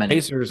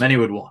many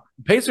would want.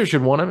 Pacers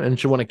should want him and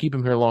should want to keep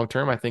him here long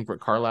term. I think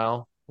Rick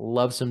Carlisle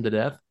loves him to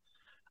death.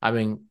 I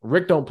mean,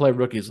 Rick don't play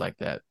rookies like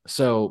that.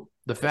 So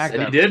the fact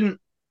that he didn't,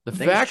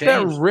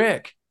 that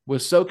Rick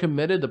was so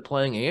committed to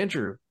playing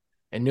Andrew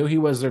and knew he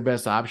was their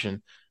best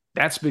option,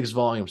 that speaks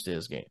volumes to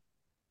his game.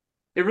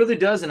 It really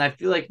does, and I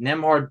feel like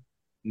Nembhard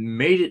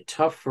made it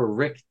tough for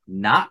Rick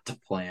not to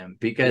play him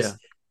because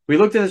we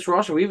looked at this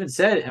roster. We even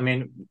said, I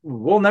mean,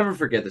 we'll never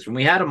forget this. When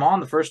we had him on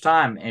the first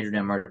time, Andrew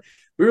Nembhard,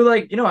 we were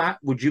like,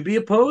 would you be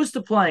opposed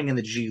to playing in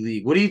the G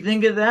League? What do you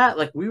think of that?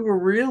 Like, we were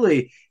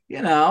really,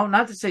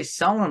 not to say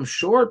selling him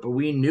short, but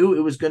we knew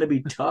it was going to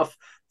be tough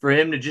for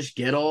him to just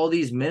get all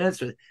these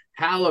minutes with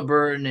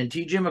Halliburton and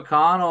TJ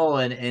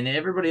McConnell and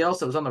everybody else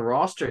that was on the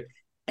roster.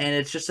 And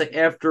it's just like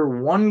after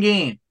one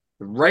game,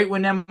 right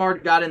when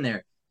Nembhard got in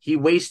there, he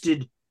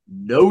wasted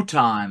no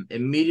time,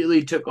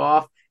 immediately took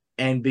off,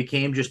 and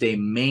became just a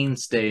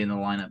mainstay in the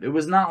lineup. It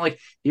was not like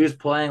he was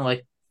playing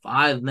like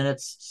 5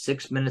 minutes,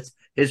 6 minutes.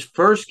 His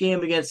first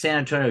game against San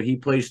Antonio, he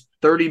plays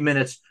 30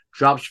 minutes,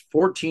 drops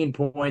 14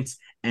 points,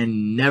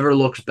 and never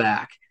looks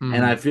back.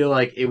 And I feel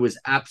like it was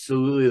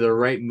absolutely the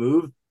right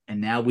move,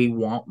 and now we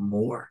want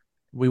more.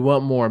 We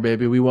want more,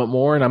 baby. We want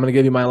more, and I'm going to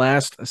give you my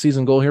last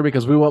season goal here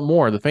because we want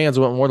more. The fans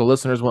want more. The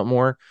listeners want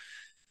more.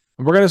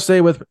 We're going to stay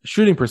with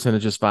shooting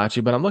percentages,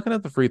 Facci, but I'm looking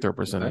at the free throw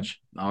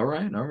percentage. Okay. All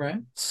right.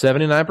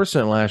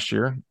 79% last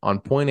year on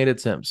 0.8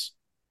 attempts.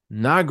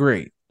 Not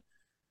great.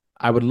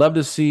 I would love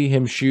to see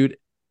him shoot.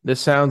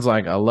 This sounds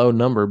like a low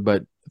number,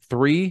 but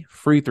 3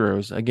 free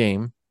throws a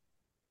game.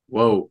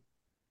 Whoa.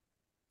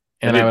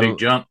 And a big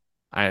jump.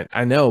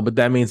 I know, but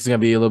that means he's going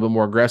to be a little bit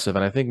more aggressive.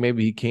 And I think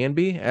maybe he can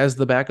be as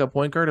the backup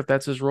point guard if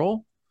that's his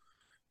role,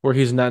 where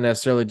he's not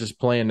necessarily just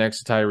playing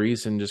next to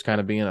Tyrese and just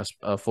kind of being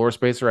a floor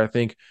spacer. I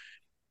think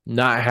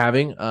not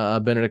having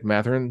Benedict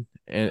Mathurin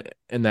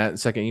in that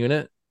second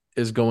unit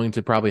is going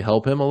to probably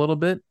help him a little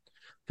bit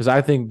because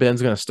I think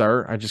Ben's going to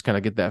start. I just kind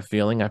of get that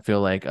feeling. I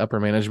feel like upper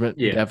management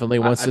definitely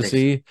wants to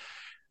see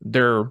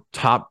their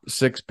top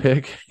 6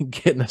 pick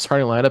get in the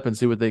starting lineup and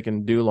see what they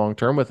can do long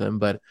term with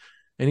him.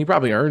 And he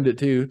probably earned it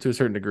too, to a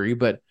certain degree.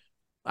 But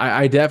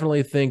I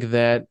definitely think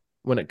that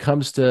when it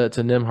comes to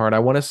Nembhard, I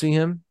want to see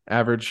him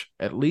average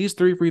at least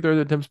 3 free throw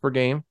attempts per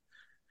game.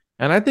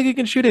 And I think he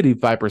can shoot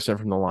 85%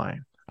 from the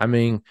line. I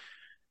mean,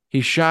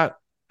 he shot,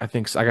 I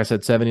think, like I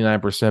said,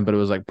 79%, but it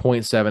was like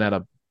 0.7 out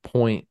of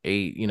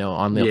 0.8,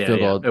 on the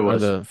field goal or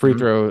the free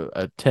throw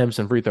attempts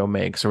and free throw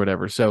makes or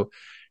whatever. So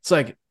it's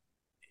like,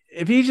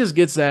 if he just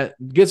gets to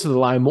the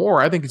line more,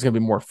 I think he's going to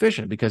be more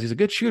efficient because he's a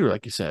good shooter,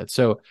 like you said.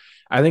 So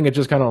I think it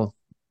just kind of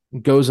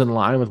goes in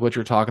line with what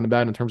you're talking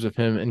about in terms of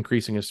him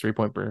increasing his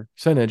 3-point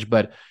percentage.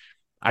 But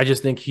I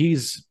just think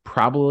he's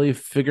probably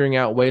figuring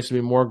out ways to be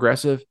more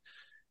aggressive.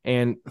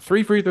 And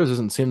 3 free throws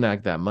doesn't seem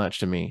like that much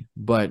to me,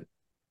 but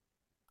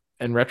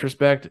in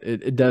retrospect,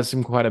 it does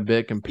seem quite a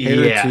bit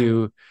compared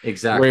to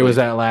exactly where he was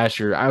at last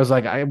year. I was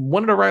like, I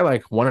wanted to write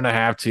like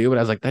 1.5, 2, but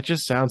I was like, that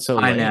just sounds so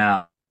lame. I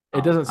know.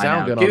 It doesn't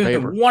sound good on Giving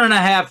paper. him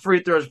 1.5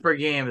 free throws per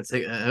game. It's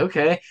like,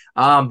 okay.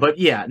 But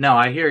yeah, no,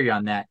 I hear you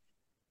on that.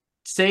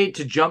 Say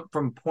to jump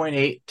from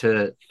 0.8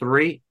 to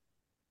 3,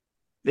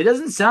 it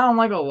doesn't sound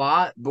like a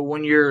lot, but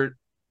when you're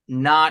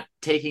not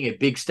taking a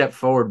big step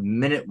forward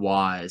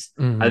minute-wise,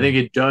 I think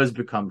it does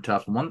become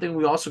tough. And one thing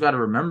we also got to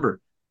remember,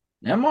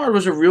 Nembhard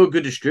was a real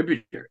good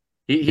distributor.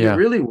 He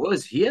really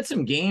was. He had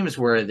some games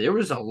where there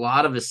was a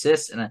lot of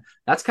assists, and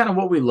that's kind of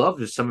what we loved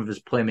with some of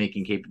his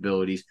playmaking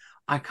capabilities.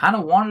 I kind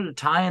of wanted to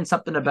tie in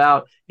something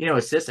about,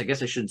 assists. I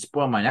guess I shouldn't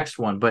spoil my next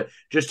one, but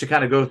just to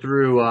kind of go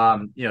through,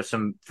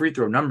 some free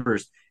throw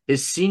numbers.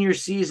 His senior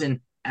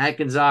season at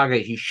Gonzaga,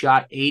 he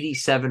shot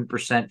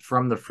 87%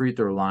 from the free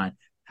throw line.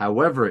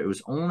 However, it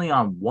was only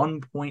on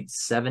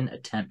 1.7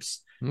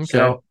 attempts. Okay.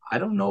 So I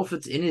don't know if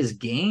it's in his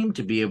game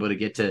to be able to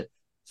get to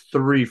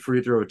 3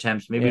 free throw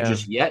attempts, maybe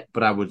just yet,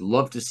 but I would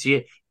love to see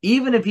it.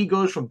 Even if he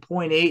goes from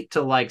 0.8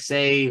 to like,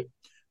 say,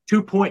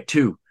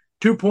 2.2,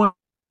 2.5.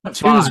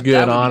 2's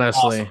good,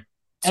 honestly. Awesome.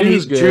 Any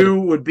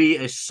 2 would be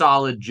a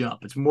solid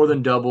jump. It's more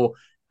than double.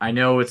 I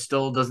know it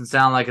still doesn't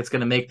sound like it's going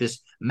to make this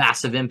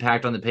massive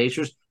impact on the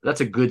Pacers, but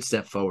that's a good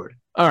step forward.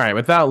 All right,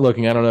 without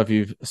looking, I don't know if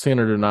you've seen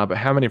it or not, but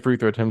how many free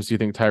throw attempts do you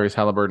think Tyrese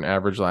Halliburton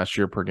averaged last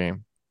year per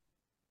game?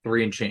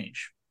 3 and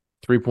change.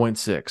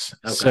 3.6.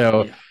 Okay,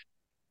 so,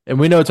 and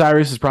we know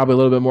Tyrese is probably a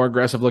little bit more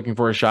aggressive looking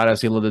for a shot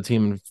as he led the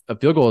team in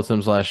field goal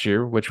attempts last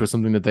year, which was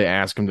something that they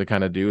asked him to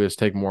kind of do, is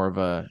take more of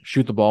a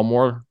shoot the ball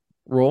more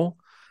role.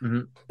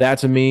 Mm-hmm. That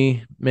to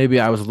me, maybe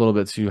I was a little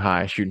bit too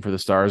high shooting for the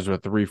Stars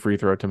with 3 free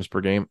throw attempts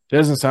per game. It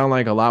doesn't sound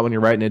like a lot when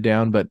you're writing it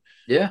down, but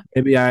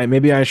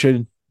maybe I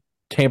should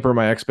tamper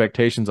my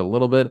expectations a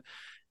little bit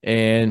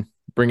and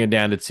bring it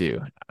down to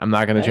 2. I'm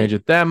not going to change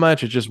it that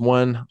much. It's just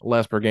 1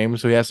 less per game,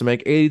 so he has to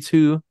make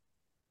 82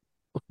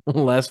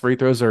 less free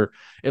throws, or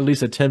at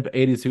least attempt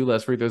 82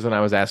 less free throws than I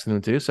was asking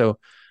him to. So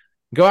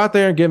go out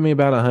there and give me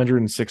about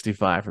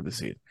 165 for the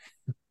season.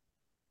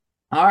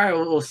 All right,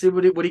 we'll see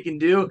what he can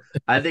do.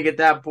 I think at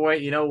that point,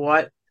 you know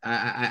what?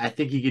 I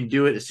think he can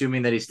do it,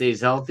 assuming that he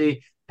stays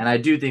healthy. And I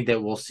do think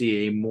that we'll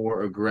see a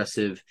more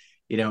aggressive,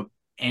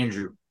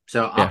 Andrew.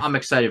 So I'm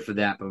excited for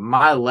that. But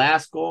my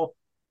last goal,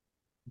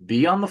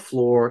 be on the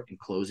floor in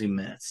closing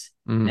minutes.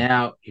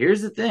 Now,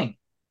 here's the thing.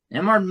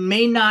 Nembhard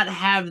may not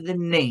have the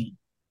name,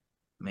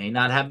 may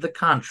not have the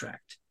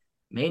contract,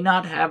 may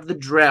not have the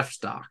draft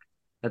stock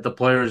that the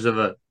players of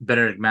a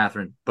Benedict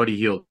Mathurin, Buddy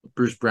Hield,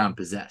 Bruce Brown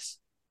possess.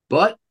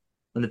 But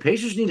when the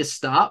Pacers need to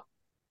stop,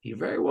 he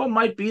very well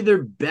might be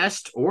their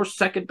best or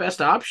second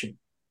best option.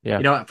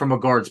 From a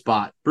guard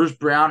spot. Bruce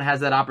Brown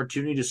has that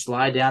opportunity to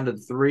slide down to the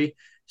 3.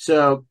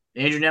 So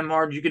Andrew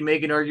Nembhard, you can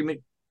make an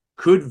argument,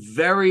 could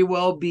very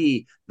well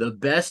be the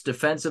best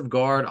defensive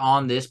guard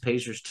on this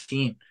Pacers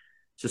team.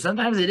 So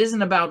sometimes it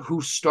isn't about who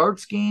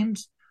starts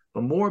games,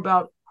 but more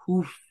about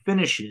who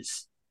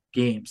finishes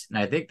games. And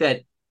I think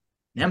that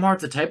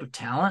Nembhard's the type of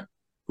talent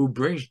who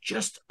brings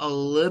just a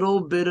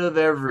little bit of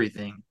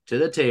everything to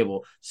the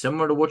table,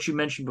 similar to what you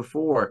mentioned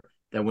before,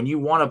 that when you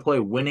want to play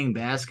winning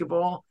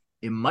basketball,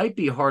 it might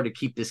be hard to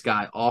keep this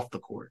guy off the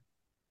court.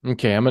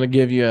 Okay, I'm going to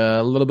give you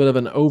a little bit of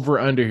an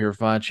over-under here,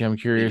 Facci. I'm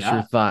curious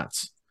your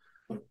thoughts.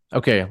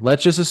 Okay,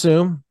 let's just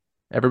assume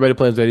everybody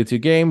plays 82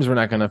 games. We're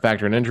not going to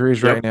factor in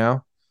injuries right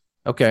now.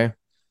 Okay,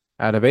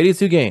 out of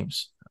 82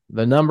 games,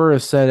 the number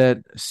is set at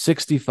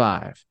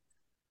 65.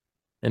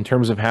 In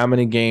terms of how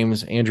many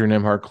games Andrew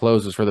Nembhard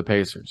closes for the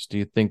Pacers. Do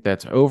you think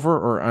that's over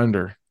or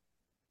under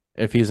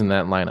if he's in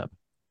that lineup?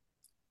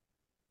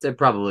 I'd say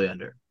probably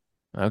under.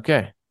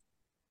 Okay.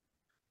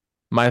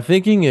 My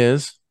thinking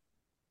is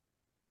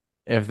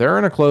if they're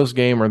in a close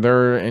game or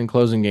they're in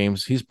closing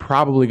games, he's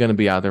probably going to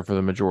be out there for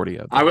the majority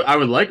of them. I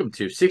would like him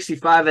to.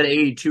 65 out of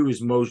 82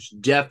 is most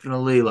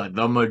definitely like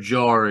the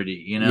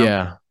majority,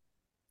 Yeah.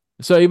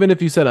 So even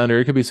if you said under,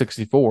 it could be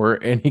 64,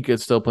 and he could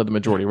still play the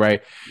majority,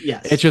 right?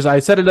 Yes. It's just I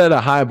set it at a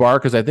high bar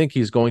because I think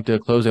he's going to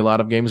close a lot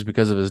of games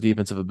because of his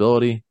defensive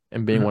ability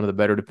and being one of the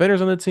better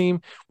defenders on the team.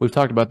 We've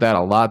talked about that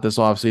a lot this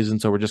offseason,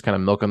 so we're just kind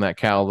of milking that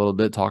cow a little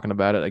bit, talking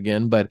about it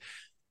again. But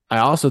I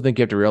also think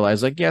you have to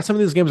realize, some of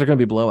these games are going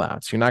to be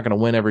blowouts. You're not going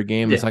to win every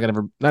game. Yeah. It's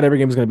not every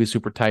game is going to be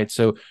super tight.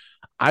 So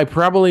I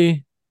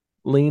probably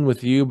lean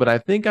with you, but I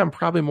think I'm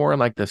probably more in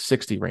like the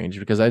 60 range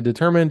because I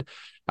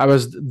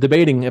was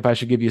debating if I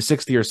should give you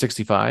 60 or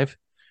 65,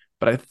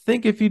 but I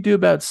think if you do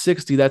about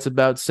 60, that's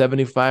about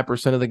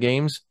 75% of the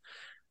games.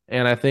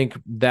 And I think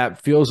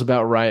that feels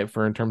about right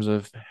for in terms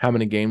of how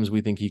many games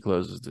we think he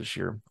closes this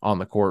year on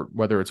the court,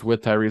 whether it's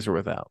with Tyrese or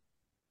without.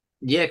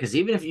 Yeah, because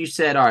even if you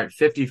said, all right,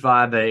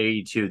 55 at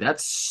 82,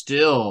 that's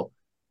still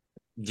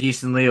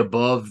decently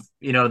above,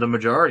 the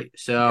majority.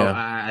 So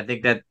I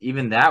think that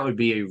even that would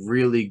be a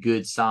really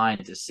good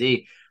sign to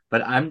see.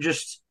 But I'm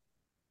just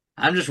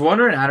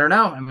wondering. I don't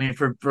know. I mean,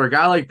 for a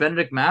guy like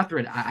Benedict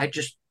Mathurin, I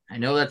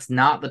know that's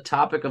not the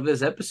topic of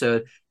this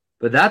episode,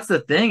 but that's the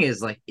thing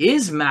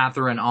is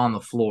Mathurin on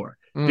the floor?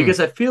 Because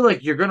I feel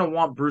like you're going to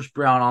want Bruce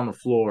Brown on the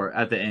floor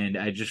at the end.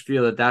 I just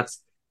feel that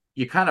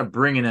you're kind of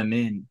bringing him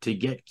in to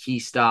get key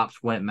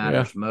stops when it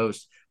matters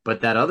most.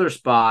 But that other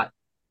spot,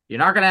 You're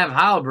not going to have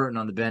Halliburton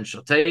on the bench,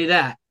 I'll tell you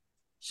that.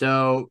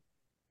 So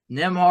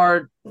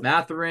Nembhard,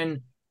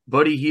 Mathurin,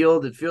 Buddy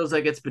Hield, it feels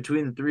like it's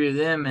between the three of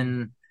them,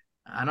 and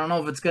I don't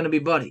know if it's going to be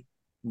Buddy.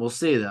 We'll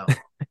see, though.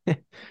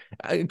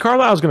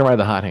 Carlisle's going to ride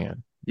the hot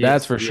hand.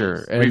 That's for sure.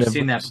 Yes. And we've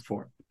seen that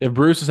before. If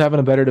Bruce is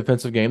having a better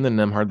defensive game than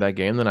Nembhard that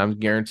game, then I'm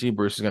guaranteed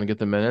Bruce is going to get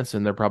the minutes,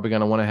 and they're probably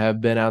going to want to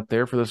have Ben out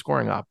there for the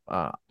scoring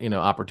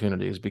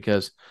opportunities,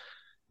 because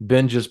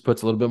Ben just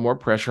puts a little bit more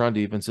pressure on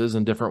defenses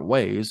in different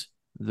ways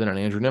than an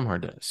Andrew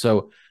Nembhard does.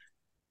 So,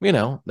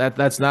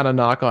 that's not a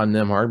knock on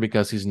Nembhard,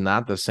 because he's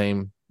not the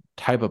same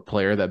type of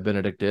player that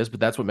Benedict is, but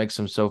that's what makes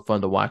them so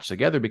fun to watch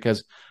together,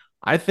 because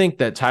I think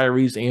that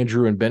Tyrese,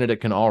 Andrew, and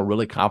Benedict can all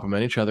really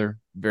complement each other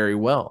very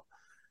well,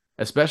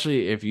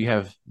 especially if you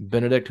have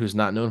Benedict, who's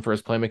not known for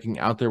his playmaking,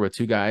 out there with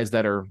two guys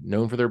that are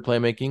known for their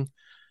playmaking.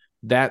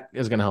 That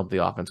is going to help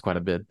the offense quite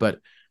a bit. But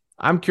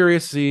I'm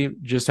curious to see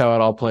just how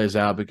it all plays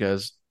out,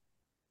 because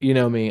you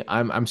know me,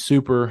 I'm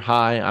super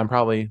high. I'm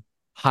probably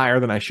higher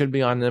than I should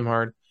be on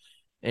Nembhard.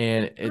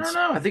 And I don't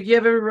know. I think you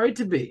have every right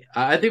to be.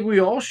 I think we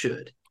all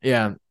should.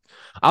 Yeah.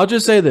 I'll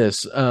just say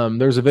this.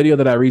 There's a video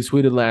that I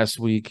retweeted last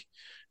week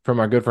from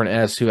our good friend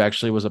S, who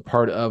actually was a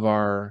part of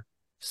our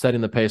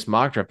Setting the Pace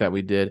mock draft that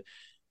we did.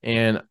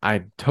 And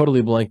I'm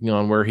totally blanking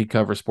on where he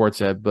covers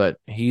sports at, but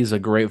he's a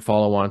great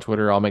follow on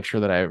Twitter. I'll make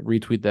sure that I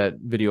retweet that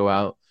video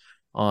out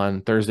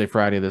on Thursday,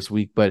 Friday this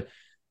week. But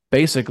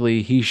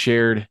basically, he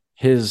shared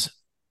his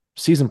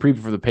season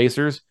preview for the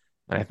Pacers,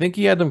 and I think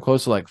he had them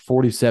close to like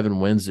 47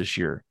 wins this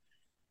year.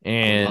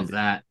 And I love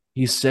that.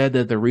 He said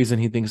that the reason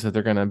he thinks that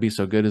they're going to be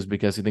so good is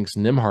because he thinks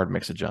Nembhard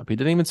makes a jump. He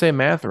didn't even say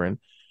Mathurin,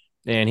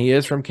 and he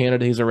is from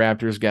Canada. He's a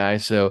Raptors guy,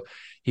 so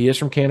he is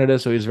from Canada,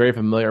 so he's very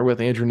familiar with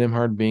Andrew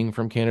Nembhard being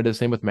from Canada.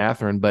 Same with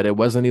Mathurin, but it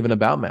wasn't even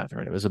about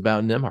Mathurin. It was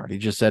about Nembhard. He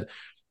just said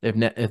if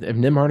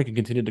Nembhard can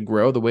continue to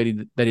grow the way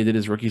that he did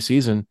his rookie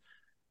season,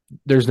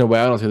 there's no way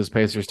I don't see this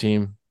Pacers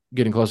team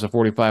getting close to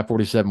 45,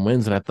 47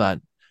 wins. And I thought,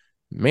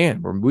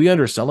 man, were we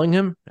underselling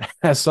him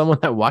as someone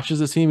that watches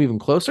this team even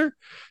closer?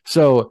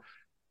 So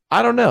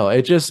I don't know.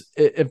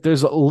 If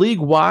there's a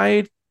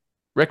league-wide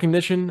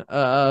recognition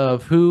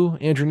of who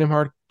Andrew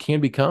Nembhard can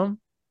become,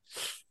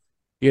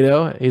 he's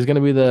going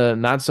to be the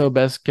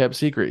not-so-best kept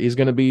secret. He's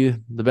going to be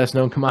the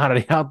best-known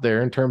commodity out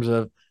there in terms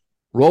of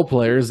role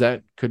players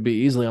that could be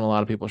easily on a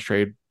lot of people's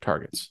trade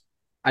targets.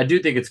 I do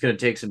think it's going to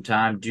take some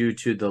time due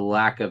to the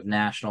lack of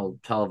national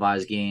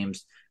televised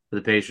games for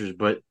the Pacers,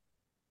 but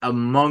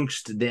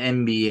amongst the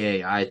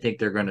NBA, I think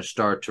they're going to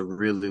start to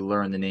really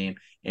learn the name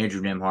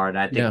Andrew Nembhard. And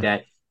I think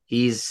that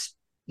he's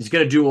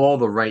going to do all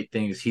the right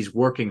things. He's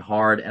working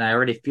hard, and I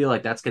already feel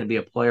like that's going to be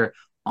a player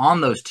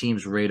on those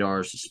teams'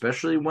 radars,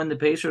 especially when the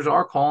Pacers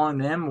are calling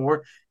them,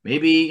 or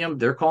maybe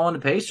they're calling the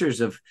Pacers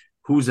of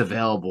who's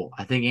available.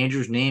 I think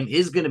Andrew's name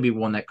is going to be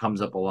one that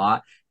comes up a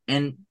lot,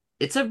 and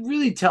it's a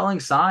really telling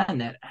sign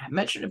that I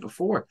mentioned it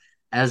before.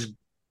 As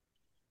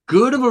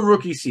good of a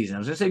rookie season, I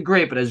was going to say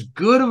great, but as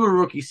good of a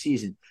rookie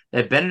season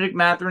that Benedict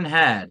Mathurin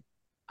had,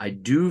 I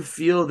do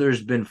feel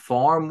there's been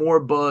far more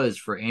buzz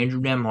for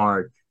Andrew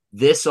Nembhard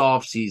this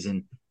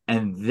offseason,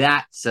 and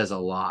that says a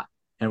lot.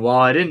 And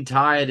while I didn't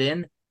tie it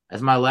in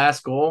as my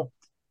last goal,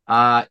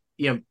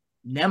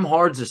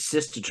 Nembhard's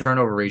assist to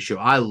turnover ratio,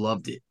 I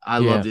loved it.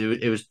 Loved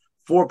it. It was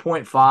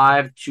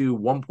 4.5 to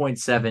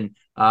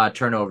 1.7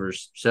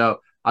 turnovers. So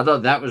I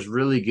thought that was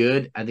really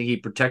good. I think he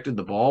protected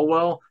the ball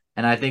well,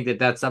 and I think that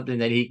that's something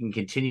that he can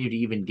continue to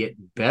even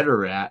get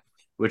better at,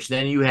 which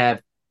then you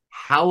have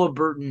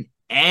Halliburton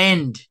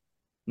and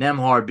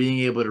Nembhard being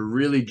able to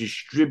really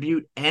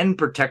distribute and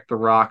protect the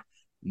rock.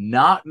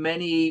 Not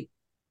many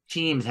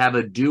teams have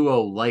a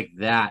duo like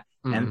that.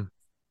 Mm-hmm. And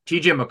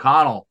TJ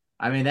McConnell,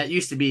 I mean, that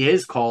used to be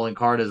his calling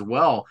card as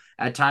well.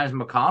 At times,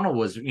 McConnell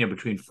was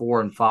between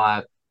 4 and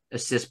 5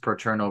 assists per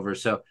turnover.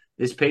 So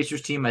this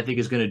Pacers team, I think,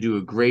 is going to do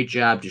a great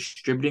job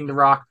distributing the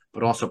rock,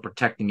 but also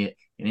protecting it.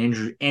 And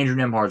Andrew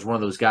Nembhard is one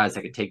of those guys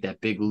that could take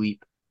that big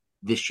leap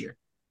this year.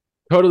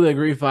 Totally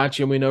agree, Facci.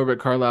 And we know Rick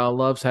Carlisle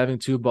loves having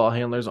two ball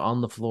handlers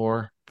on the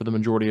floor for the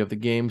majority of the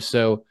game.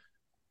 So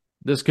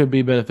this could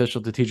be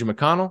beneficial to TJ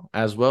McConnell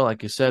as well,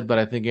 like you said. But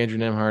I think Andrew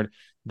Nembhard,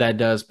 that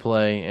does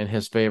play in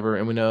his favor.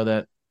 And we know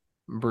that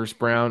Bruce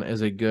Brown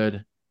is a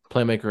good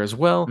playmaker as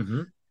well.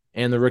 Mm-hmm.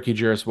 And the rookie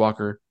Jarris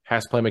Walker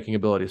has playmaking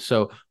abilities.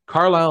 So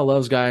Carlisle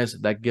loves guys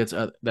that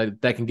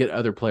can get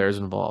other players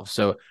involved.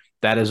 So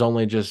that is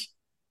only just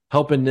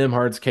helping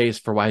Nembhard's case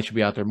for why he should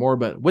be out there more.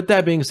 But with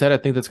that being said, I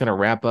think that's going to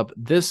wrap up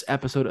this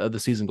episode of the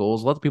Season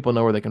Goals. Let the people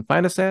know where they can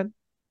find us at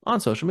on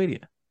social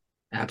media.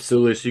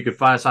 Absolutely. So you can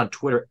find us on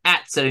Twitter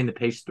at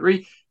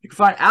SettingThePace3. You can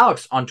find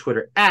Alex on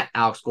Twitter at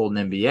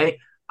AlexGoldenNBA.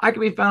 I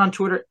can be found on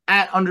Twitter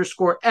at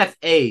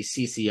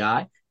 _FACCI.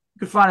 You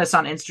can find us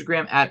on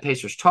Instagram at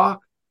Pacers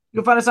Talk. You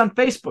can find us on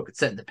Facebook at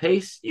Setting the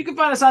Pace. You can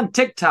find us on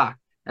TikTok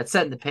at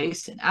Setting the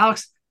Pace. And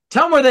Alex,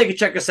 tell them where they can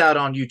check us out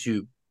on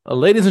YouTube.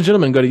 Ladies and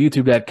gentlemen, go to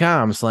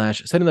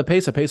youtube.com/Setting the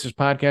Pace, a Pacers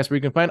podcast, where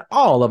you can find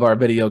all of our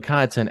video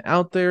content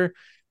out there.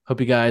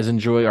 Hope you guys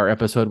enjoy our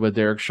episode with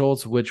Derek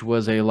Schultz, which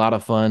was a lot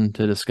of fun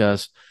to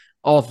discuss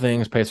all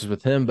things Pacers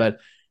with him. But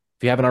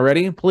If you haven't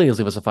already, please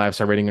leave us a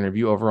 5-star rating and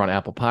review over on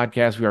Apple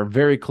Podcasts. We are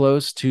very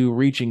close to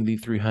reaching the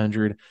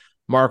 300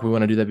 mark. We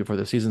want to do that before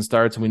the season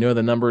starts. And we know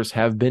the numbers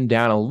have been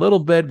down a little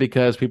bit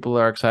because people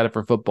are excited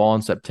for football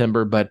in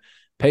September, but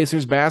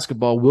Pacers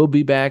basketball will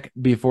be back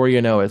before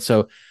you know it.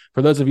 So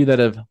for those of you that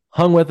have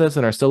hung with us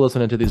and are still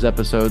listening to these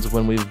episodes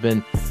when we've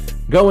been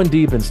going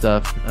deep and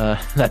stuff,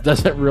 that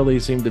doesn't really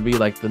seem to be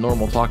like the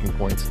normal talking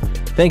points.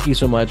 Thank you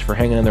so much for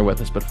hanging in there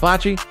with us. But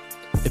Facci,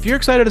 if you're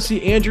excited to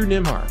see Andrew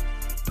Nembhard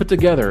put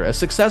together a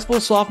successful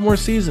sophomore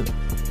season,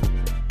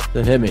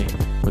 then hit me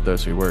with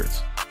those 3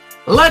 words.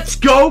 Let's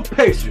go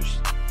Pacers!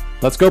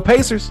 Let's go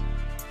Pacers!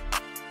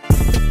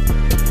 Setting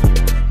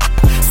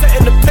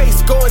the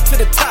pace, going to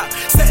the top.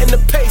 Setting the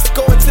pace,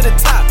 going to the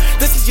top.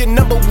 This is your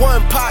 #1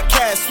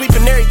 podcast.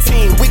 Sweeping every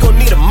team. We gon'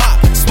 need a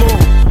mop.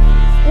 Smooth.